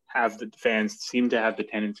Rangers fans seem to have the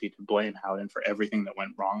tendency to blame Howden for everything that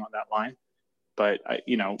went wrong on that line. But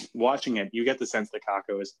watching it, you get the sense that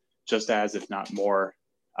Kakko is just as, if not more,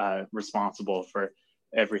 responsible for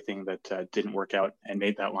everything that didn't work out and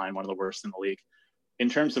made that line one of the worst in the league. In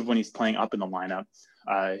terms of when he's playing up in the lineup,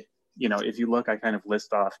 if you look, I kind of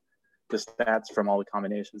list off the stats from all the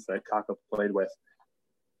combinations that Kakko played with.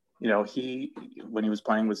 When he was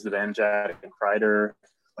playing with Zibanejad and Kreider,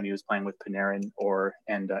 when he was playing with Panarin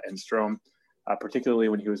and Strome, particularly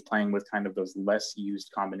when he was playing with kind of those less used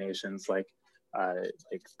combinations like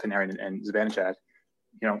Panarin and Zibanejad,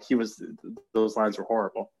 those lines were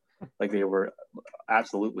horrible. Like, they were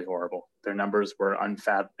absolutely horrible. Their numbers were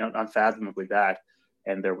unfathomably bad,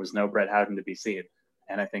 and there was no Brett Howden to be seen.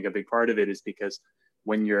 And I think a big part of it is because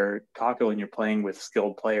when you're Kakko and you're playing with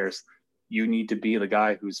skilled players, you need to be the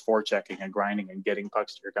guy who's forechecking and grinding and getting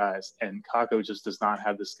pucks to your guys. And Kakko just does not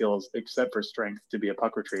have the skills, except for strength, to be a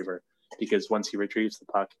puck retriever, because once he retrieves the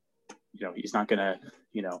puck, he's not going to,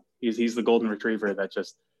 he's the golden retriever that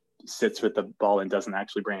just sits with the ball and doesn't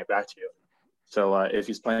actually bring it back to you. So if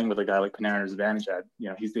he's playing with a guy like Panarin or Zibanejad,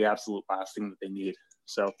 he's the absolute last thing that they need.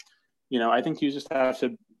 So, I think you just have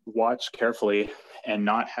to watch carefully and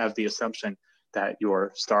not have the assumption that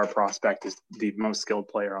your star prospect is the most skilled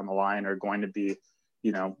player on the line, or going to be,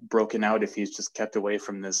 broken out if he's just kept away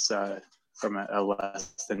from this, from a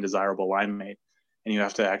less than desirable line mate. And you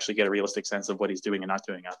have to actually get a realistic sense of what he's doing and not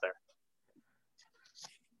doing out there.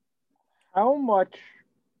 How much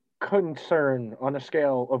concern on a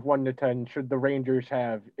scale of 1 to 10 should the Rangers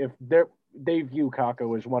have if they view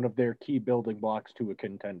Kakko as one of their key building blocks to a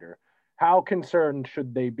contender? How concerned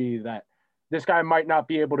should they be that this guy might not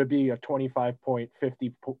be able to be a 25 goal,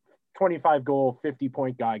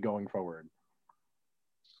 50-point guy going forward?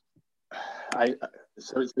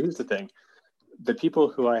 So here's the thing. The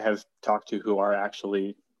people who I have talked to who are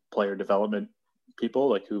actually player development people,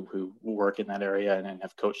 like who work in that area and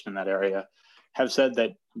have coached in that area, have said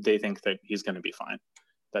that they think that he's going to be fine,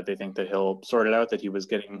 that they think that he'll sort it out, that he was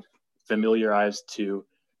getting familiarized to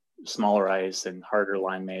smaller ice and harder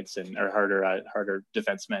line mates or harder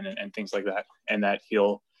defensemen and things like that, and that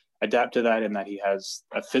he'll adapt to that, and that he has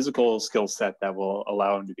a physical skill set that will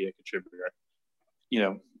allow him to be a contributor.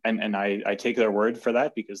 And I take their word for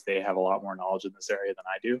that because they have a lot more knowledge in this area than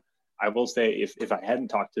I do. I will say, if I hadn't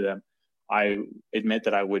talked to them, I admit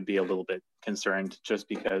that I would be a little bit concerned, just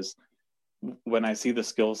because when I see the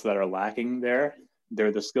skills that are lacking there,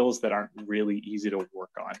 they're the skills that aren't really easy to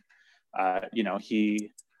work on.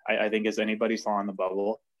 I think, as anybody saw in the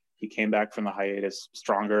bubble, he came back from the hiatus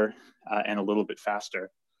stronger and a little bit faster,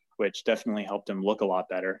 which definitely helped him look a lot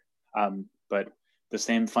better. But the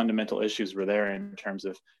same fundamental issues were there in terms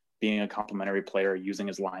of being a complementary player, using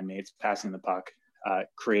his line mates, passing the puck,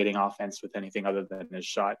 creating offense with anything other than his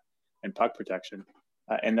shot and puck protection.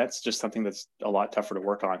 And that's just something that's a lot tougher to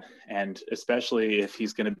work on. And especially if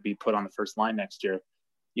he's going to be put on the first line next year,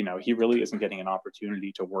 he really isn't getting an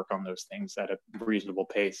opportunity to work on those things at a reasonable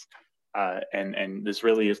pace. And this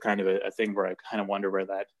really is kind of a thing where I kind of wonder where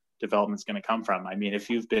that development's going to come from. I mean, if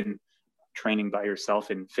you've been training by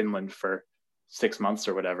yourself in Finland for 6 months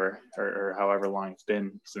or whatever, or however long it's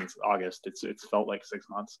been since August, it's felt like 6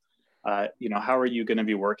 months. How are you going to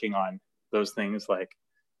be working on those things like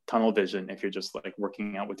tunnel vision if you're just like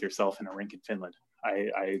working out with yourself in a rink in Finland?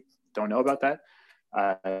 I don't know about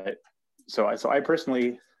that. So I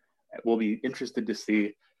personally will be interested to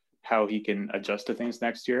see how he can adjust to things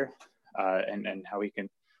next year, and how he can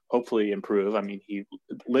hopefully improve. I mean, he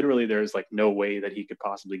literally, there's like no way that he could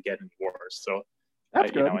possibly get any worse. So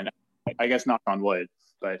that's good. And I guess knock on wood,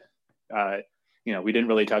 but we didn't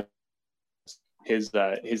really touch his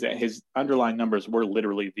underlying numbers were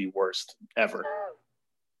literally the worst ever.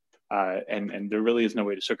 And there really is no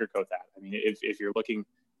way to sugarcoat that. I mean, if you're looking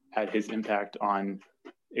at his impact on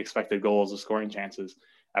expected goals or scoring chances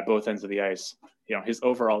at both ends of the ice, his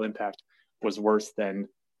overall impact was worse than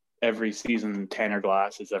every season Tanner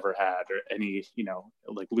Glass has ever had, or any,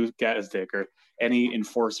 like Luke Gazdic, or any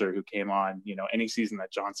enforcer who came on, any season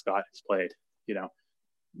that John Scott has played.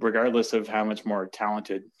 Regardless of how much more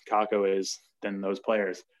talented Kakko is than those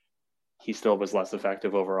players, he still was less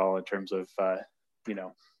effective overall in terms of,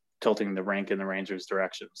 tilting the rink in the Rangers'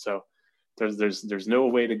 direction. So there's no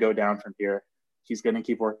way to go down from here. He's going to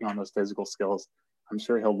keep working on those physical skills. I'm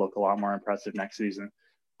sure he'll look a lot more impressive next season.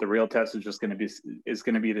 The real test is just going to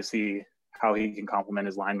be to see how he can complement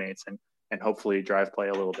his line mates and and hopefully drive play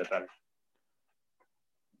a little bit better.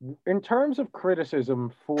 In terms of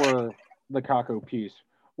criticism for the Kakko piece,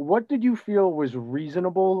 what did you feel was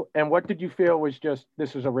reasonable, and what did you feel was just,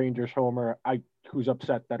 this is a Rangers homer who's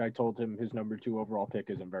upset that I told him his number 2 overall pick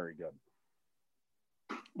isn't very good?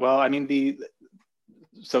 Well, I mean,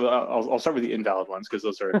 I'll start with the invalid ones because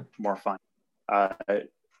those are more fun.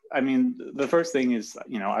 I mean, the first thing is,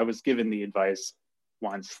 I was given the advice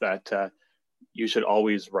once that you should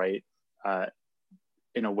always write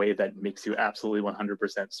in a way that makes you absolutely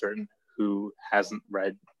 100% certain who hasn't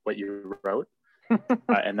read what you wrote.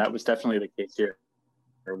 And that was definitely the case here,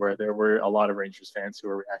 where there were a lot of Rangers fans who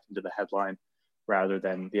were reacting to the headline rather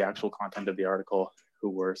than the actual content of the article, who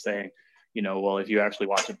were saying, well, if you actually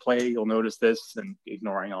watch it play, you'll notice this, and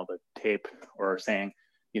ignoring all the tape, or saying,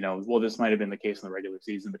 well, this might have been the case in the regular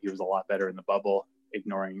season, but he was a lot better in the bubble,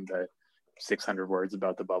 ignoring the 600 words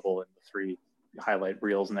about the bubble and the 3 highlight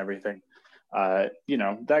reels and everything.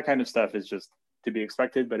 That kind of stuff is just to be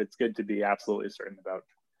expected, but it's good to be absolutely certain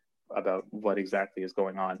about what exactly is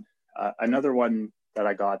going on. Another one that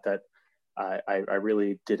I got that I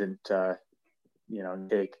really didn't,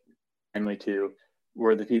 take kindly to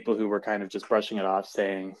were the people who were kind of just brushing it off,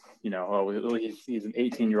 saying, oh, he's an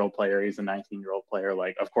 18-year-old player, he's a 19-year-old player.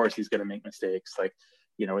 Like, of course he's going to make mistakes. Like,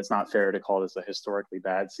 it's not fair to call this a historically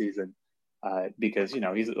bad season because,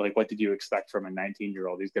 he's like, what did you expect from a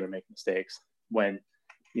 19-year-old? He's going to make mistakes. When,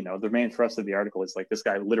 the main thrust of the article is like, this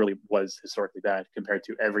guy literally was historically bad compared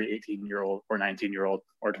to every 18-year-old or 19-year-old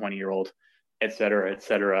or 20-year-old, et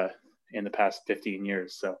cetera, in the past 15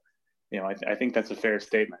 years. So, I think that's a fair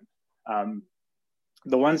statement.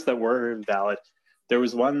 The ones that were valid, there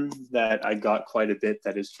was one that I got quite a bit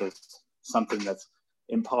that is just something that's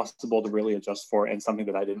impossible to really adjust for, and something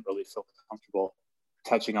that I didn't really feel comfortable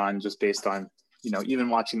touching on, just based on, even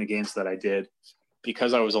watching the games that I did,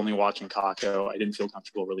 because I was only watching Kakko, I didn't feel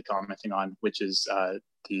comfortable really commenting on, which is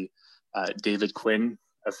the David Quinn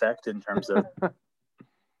effect in terms of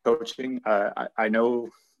coaching. I know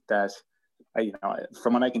that,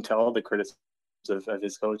 from what I can tell, the criticisms of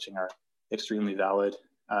his coaching are extremely valid.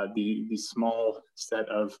 The small set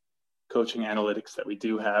of coaching analytics that we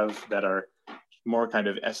do have that are more kind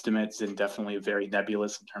of estimates and definitely very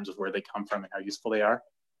nebulous in terms of where they come from and how useful they are,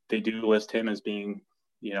 they do list him as being,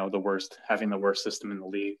 the worst, having the worst system in the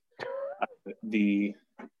league. I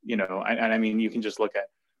mean, you can just look at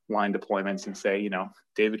line deployments and say,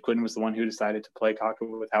 David Quinn was the one who decided to play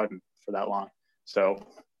Kakko with Howden for that long. So,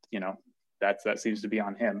 that seems to be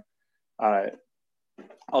on him.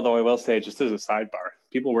 Although I will say, just as a sidebar,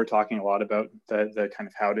 people were talking a lot about the kind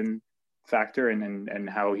of Howden factor and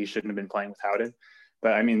how he shouldn't have been playing with Howden.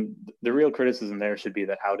 But I mean, the real criticism there should be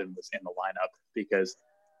that Howden was in the lineup, because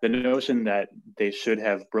the notion that they should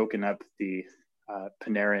have broken up the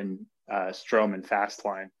Panarin, Strome, and Fast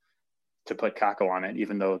line to put Kakko on it,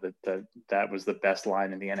 even though that was the best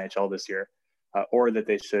line in the NHL this year, or that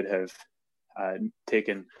they should have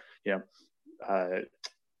taken,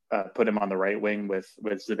 put him on the right wing with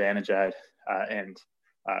Zibanejad and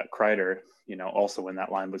Kreider, also when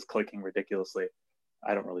that line was clicking ridiculously.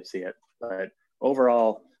 I don't really see it. But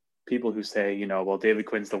overall, people who say, well, David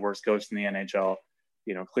Quinn's the worst coach in the NHL,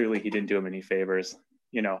 clearly he didn't do him any favors,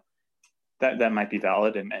 that might be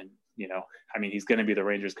valid. And I mean, he's going to be the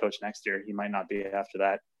Rangers coach next year. He might not be after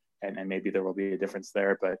that. And maybe there will be a difference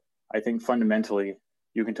there. But I think fundamentally,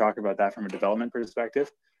 you can talk about that from a development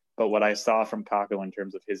perspective. But what I saw from Kakko in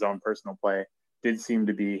terms of his own personal play did seem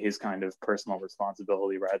to be his kind of personal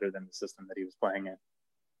responsibility rather than the system that he was playing in.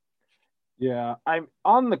 Yeah, I'm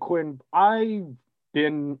on the Quinn. I've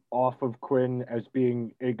been off of Quinn as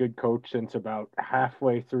being a good coach since about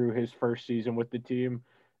halfway through his first season with the team.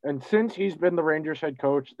 And since he's been the Rangers head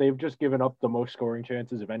coach, they've just given up the most scoring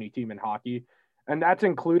chances of any team in hockey. And that's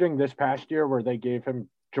including this past year where they gave him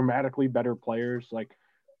dramatically better players. Like,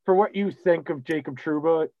 for what you think of Jacob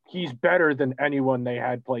Trouba, he's better than anyone they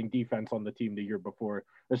had playing defense on the team the year before,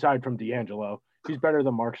 aside from DeAngelo. He's better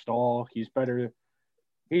than Mark Stahl. He's better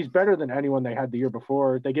than anyone they had the year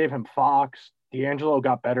before. They gave him Fox. DeAngelo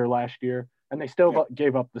got better last year, and they still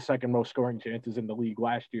gave up the second most scoring chances in the league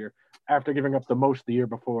last year after giving up the most the year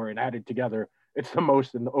before, and added together, it's the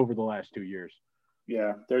most over the last 2 years.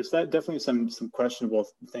 Yeah, there's definitely some questionable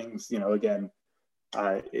things, again.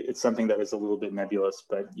 It's something that is a little bit nebulous,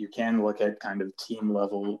 but you can look at kind of team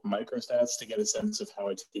level microstats to get a sense of how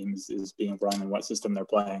a team is being run and what system they're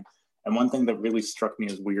playing. And one thing that really struck me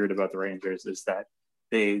as weird about the Rangers is that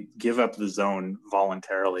they give up the zone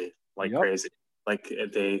voluntarily like crazy. Like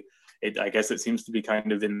I guess it seems to be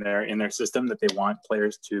kind of in their system that they want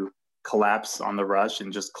players to collapse on the rush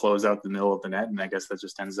and just close out the middle of the net. And I guess that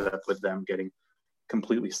just ends up with them getting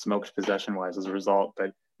completely smoked possession-wise as a result.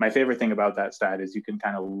 But my favorite thing about that stat is you can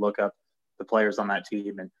kind of look up the players on that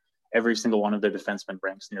team, and every single one of their defensemen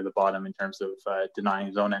ranks near the bottom in terms of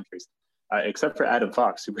denying zone entries, except for Adam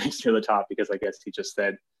Fox, who ranks near the top because I guess he just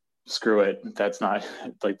said, screw it, that's not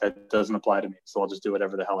like, that doesn't apply to me, so I'll just do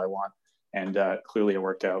whatever the hell I want. And clearly it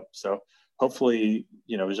worked out. So hopefully,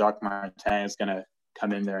 Jacques Martin is going to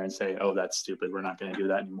come in there and say, oh, that's stupid, we're not going to do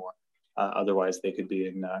that anymore. Otherwise they could be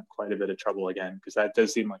in quite a bit of trouble again, because that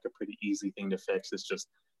does seem like a pretty easy thing to fix. It's just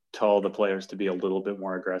tell the players to be a little bit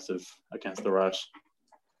more aggressive against the rush.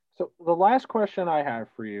 So the last question I have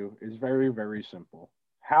for you is very, very simple.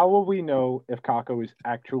 How will we know if Kakko is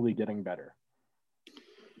actually getting better?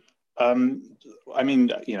 I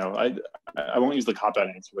mean, I won't use the cop-out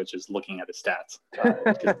answer, which is looking at his stats.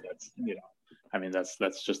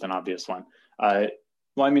 That's just an obvious one.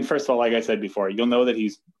 Well, I mean, first of all, like I said before, you'll know that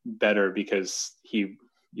he's better because he,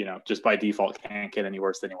 just by default can't get any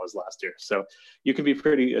worse than he was last year. So you can be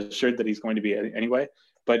pretty assured that he's going to be anyway.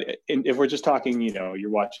 But if we're just talking, you're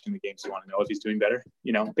watching the games, you want to know if he's doing better.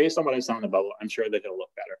 Based on what I saw in the bubble, I'm sure that he'll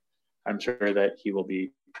look better. I'm sure that he will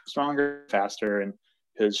be stronger, faster, and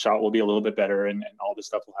his shot will be a little bit better, and all this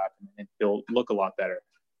stuff will happen, and he'll look a lot better.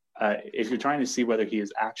 If you're trying to see whether he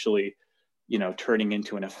is actually, turning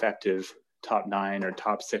into an effective top 9 or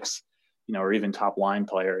top 6, or even top line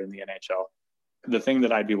player in the NHL, the thing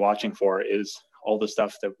that I'd be watching for is all the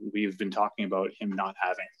stuff that we've been talking about him not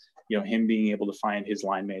having. Him being able to find his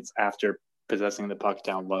line mates after possessing the puck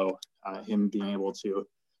down low, him being able to,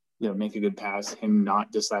 make a good pass, him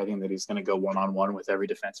not deciding that he's going to go one-on-one with every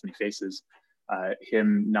defenseman he faces,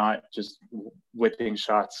 him not just whipping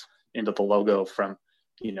shots into the logo from,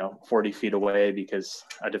 40 feet away because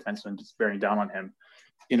a defenseman is bearing down on him.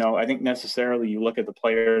 I think necessarily you look at the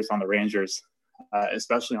players on the Rangers,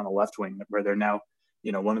 especially on the left wing, where they're now,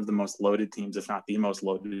 one of the most loaded teams, if not the most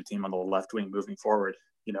loaded team on the left wing moving forward.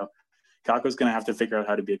 Kakko's going to have to figure out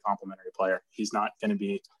how to be a complementary player. He's not going to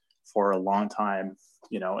be for a long time,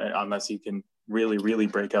 unless he can really, really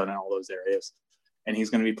break out in all those areas. And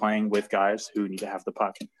he's going to be playing with guys who need to have the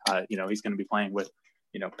puck. He's going to be playing with,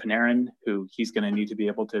 Panarin, who he's going to need to be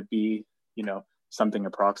able to be, something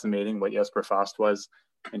approximating what Jesper Fast was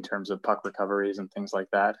in terms of puck recoveries and things like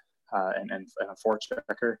that. And a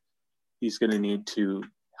forechecker. He's going to need to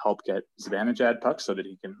help get Zibanejad pucks so that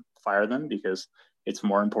he can fire them, because it's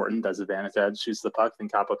more important that Zibanejad shoots the puck than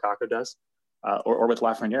Kaapo Kakko does, or with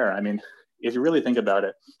Lafreniere. I mean, if you really think about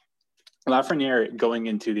it, Lafreniere going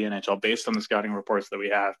into the NHL, based on the scouting reports that we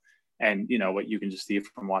have, and what you can just see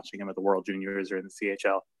from watching him at the World Juniors or in the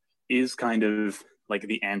CHL, is kind of like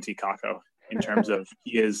the anti-Kakko in terms of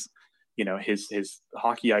he is, his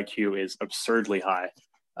hockey IQ is absurdly high.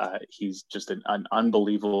 He's just an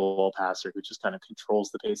unbelievable passer who just kind of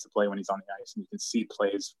controls the pace of play when he's on the ice, and you can see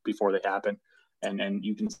plays before they happen. And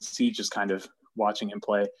you can see, just kind of watching him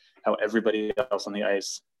play, how everybody else on the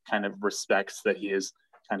ice kind of respects that he is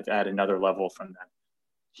kind of at another level from them.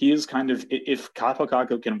 He is kind of, if Kaapo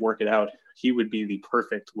Kakko can work it out, he would be the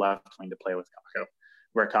perfect left wing to play with Kakko,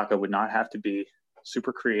 where Kakko would not have to be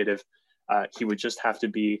super creative. He would just have to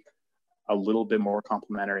be a little bit more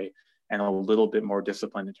complimentary and a little bit more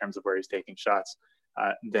disciplined in terms of where he's taking shots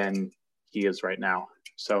than he is right now.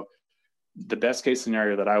 So the best case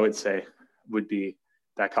scenario that I would say would be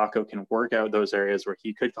that Kakko can work out those areas where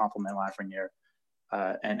he could complement Lafreniere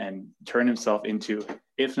and turn himself into,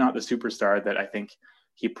 if not the superstar that I think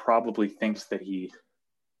he probably thinks that he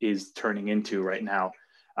is turning into right now,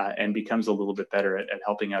 and becomes a little bit better at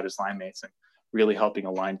helping out his line mates and really helping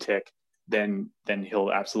a line tick, then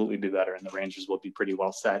he'll absolutely be better, and the Rangers will be pretty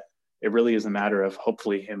well set. It really is a matter of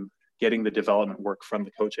hopefully him getting the development work from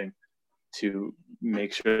the coaching to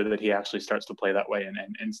make sure that he actually starts to play that way, and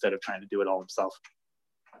instead of trying to do it all himself.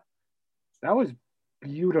 That was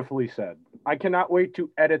beautifully said. I cannot wait to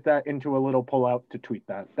edit that into a little pullout to tweet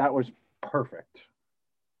that. That was perfect.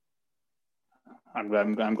 I'm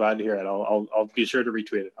glad to hear it. I'll be sure to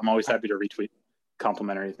retweet it. I'm always happy to retweet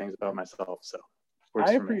complimentary things about myself. So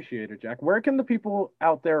I appreciate it, Jack. Where can the people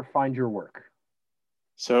out there find your work?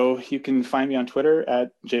 So you can find me on Twitter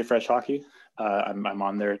at JFreshHockey. I'm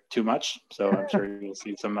on there too much, so I'm sure you'll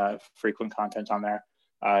see some frequent content on there.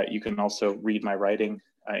 You can also read my writing,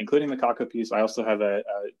 including the Kakko piece. I also have a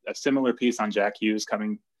similar piece on Jack Hughes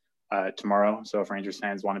coming tomorrow. So if Rangers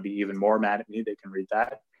fans want to be even more mad at me, they can read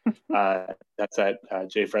that. That's at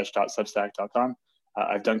jfresh.substack.com.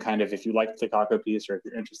 I've done kind of, if you like the Kakko piece or if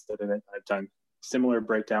you're interested in it, I've done similar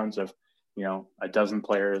breakdowns of, a dozen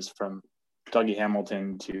players from Dougie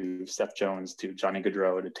Hamilton to Steph Jones to Johnny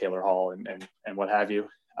Gaudreau to Taylor Hall and what have you.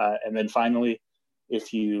 And then finally,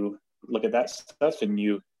 if you look at that stuff and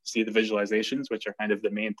you see the visualizations, which are kind of the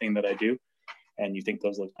main thing that I do, and you think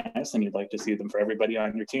those look nice and you'd like to see them for everybody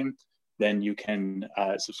on your team, then you can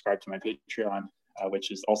subscribe to my Patreon,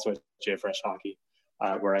 which is also at JFresh Hockey,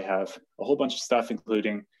 where I have a whole bunch of stuff,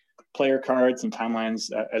 including player cards and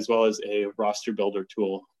timelines, as well as a roster builder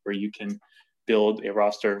tool where you can build a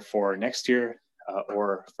roster for next year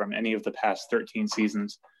or from any of the past 13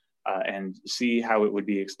 seasons and see how it would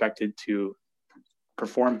be expected to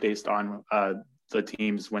perform based on the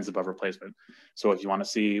team's wins above replacement. So if you want to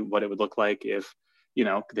see what it would look like if, you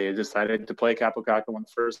know, they decided to play Kaapo Kakko on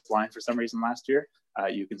the first line for some reason last year,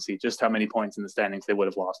 you can see just how many points in the standings they would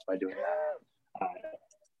have lost by doing that.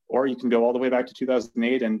 Or you can go all the way back to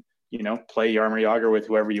 2008 and, you know, play Jaromir Jagr with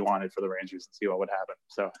whoever you wanted for the Rangers and see what would happen.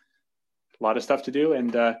 So a lot of stuff to do.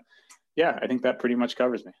 And yeah, I think that pretty much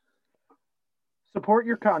covers me. Support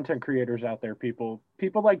your content creators out there, people.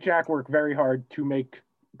 People like Jack work very hard to make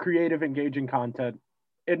creative, engaging content.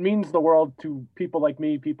 It means the world to people like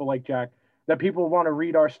me, people like Jack, that people want to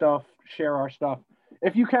read our stuff, share our stuff.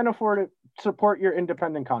 If you can afford it, support your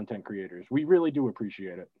independent content creators. We really do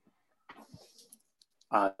appreciate it.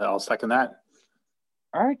 I'll second that.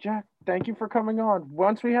 All right, Jack, thank you for coming on.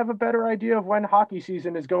 Once we have a better idea of when hockey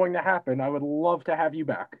season is going to happen, I would love to have you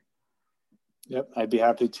back. Yep, I'd be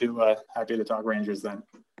happy to talk Rangers then.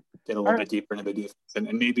 Get a little bit deeper into the defense, and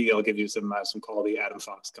maybe I'll give you some quality Adam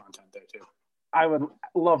Fox content there too. I would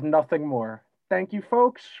love nothing more. Thank you,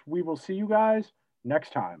 folks. We will see you guys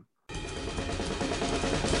next time.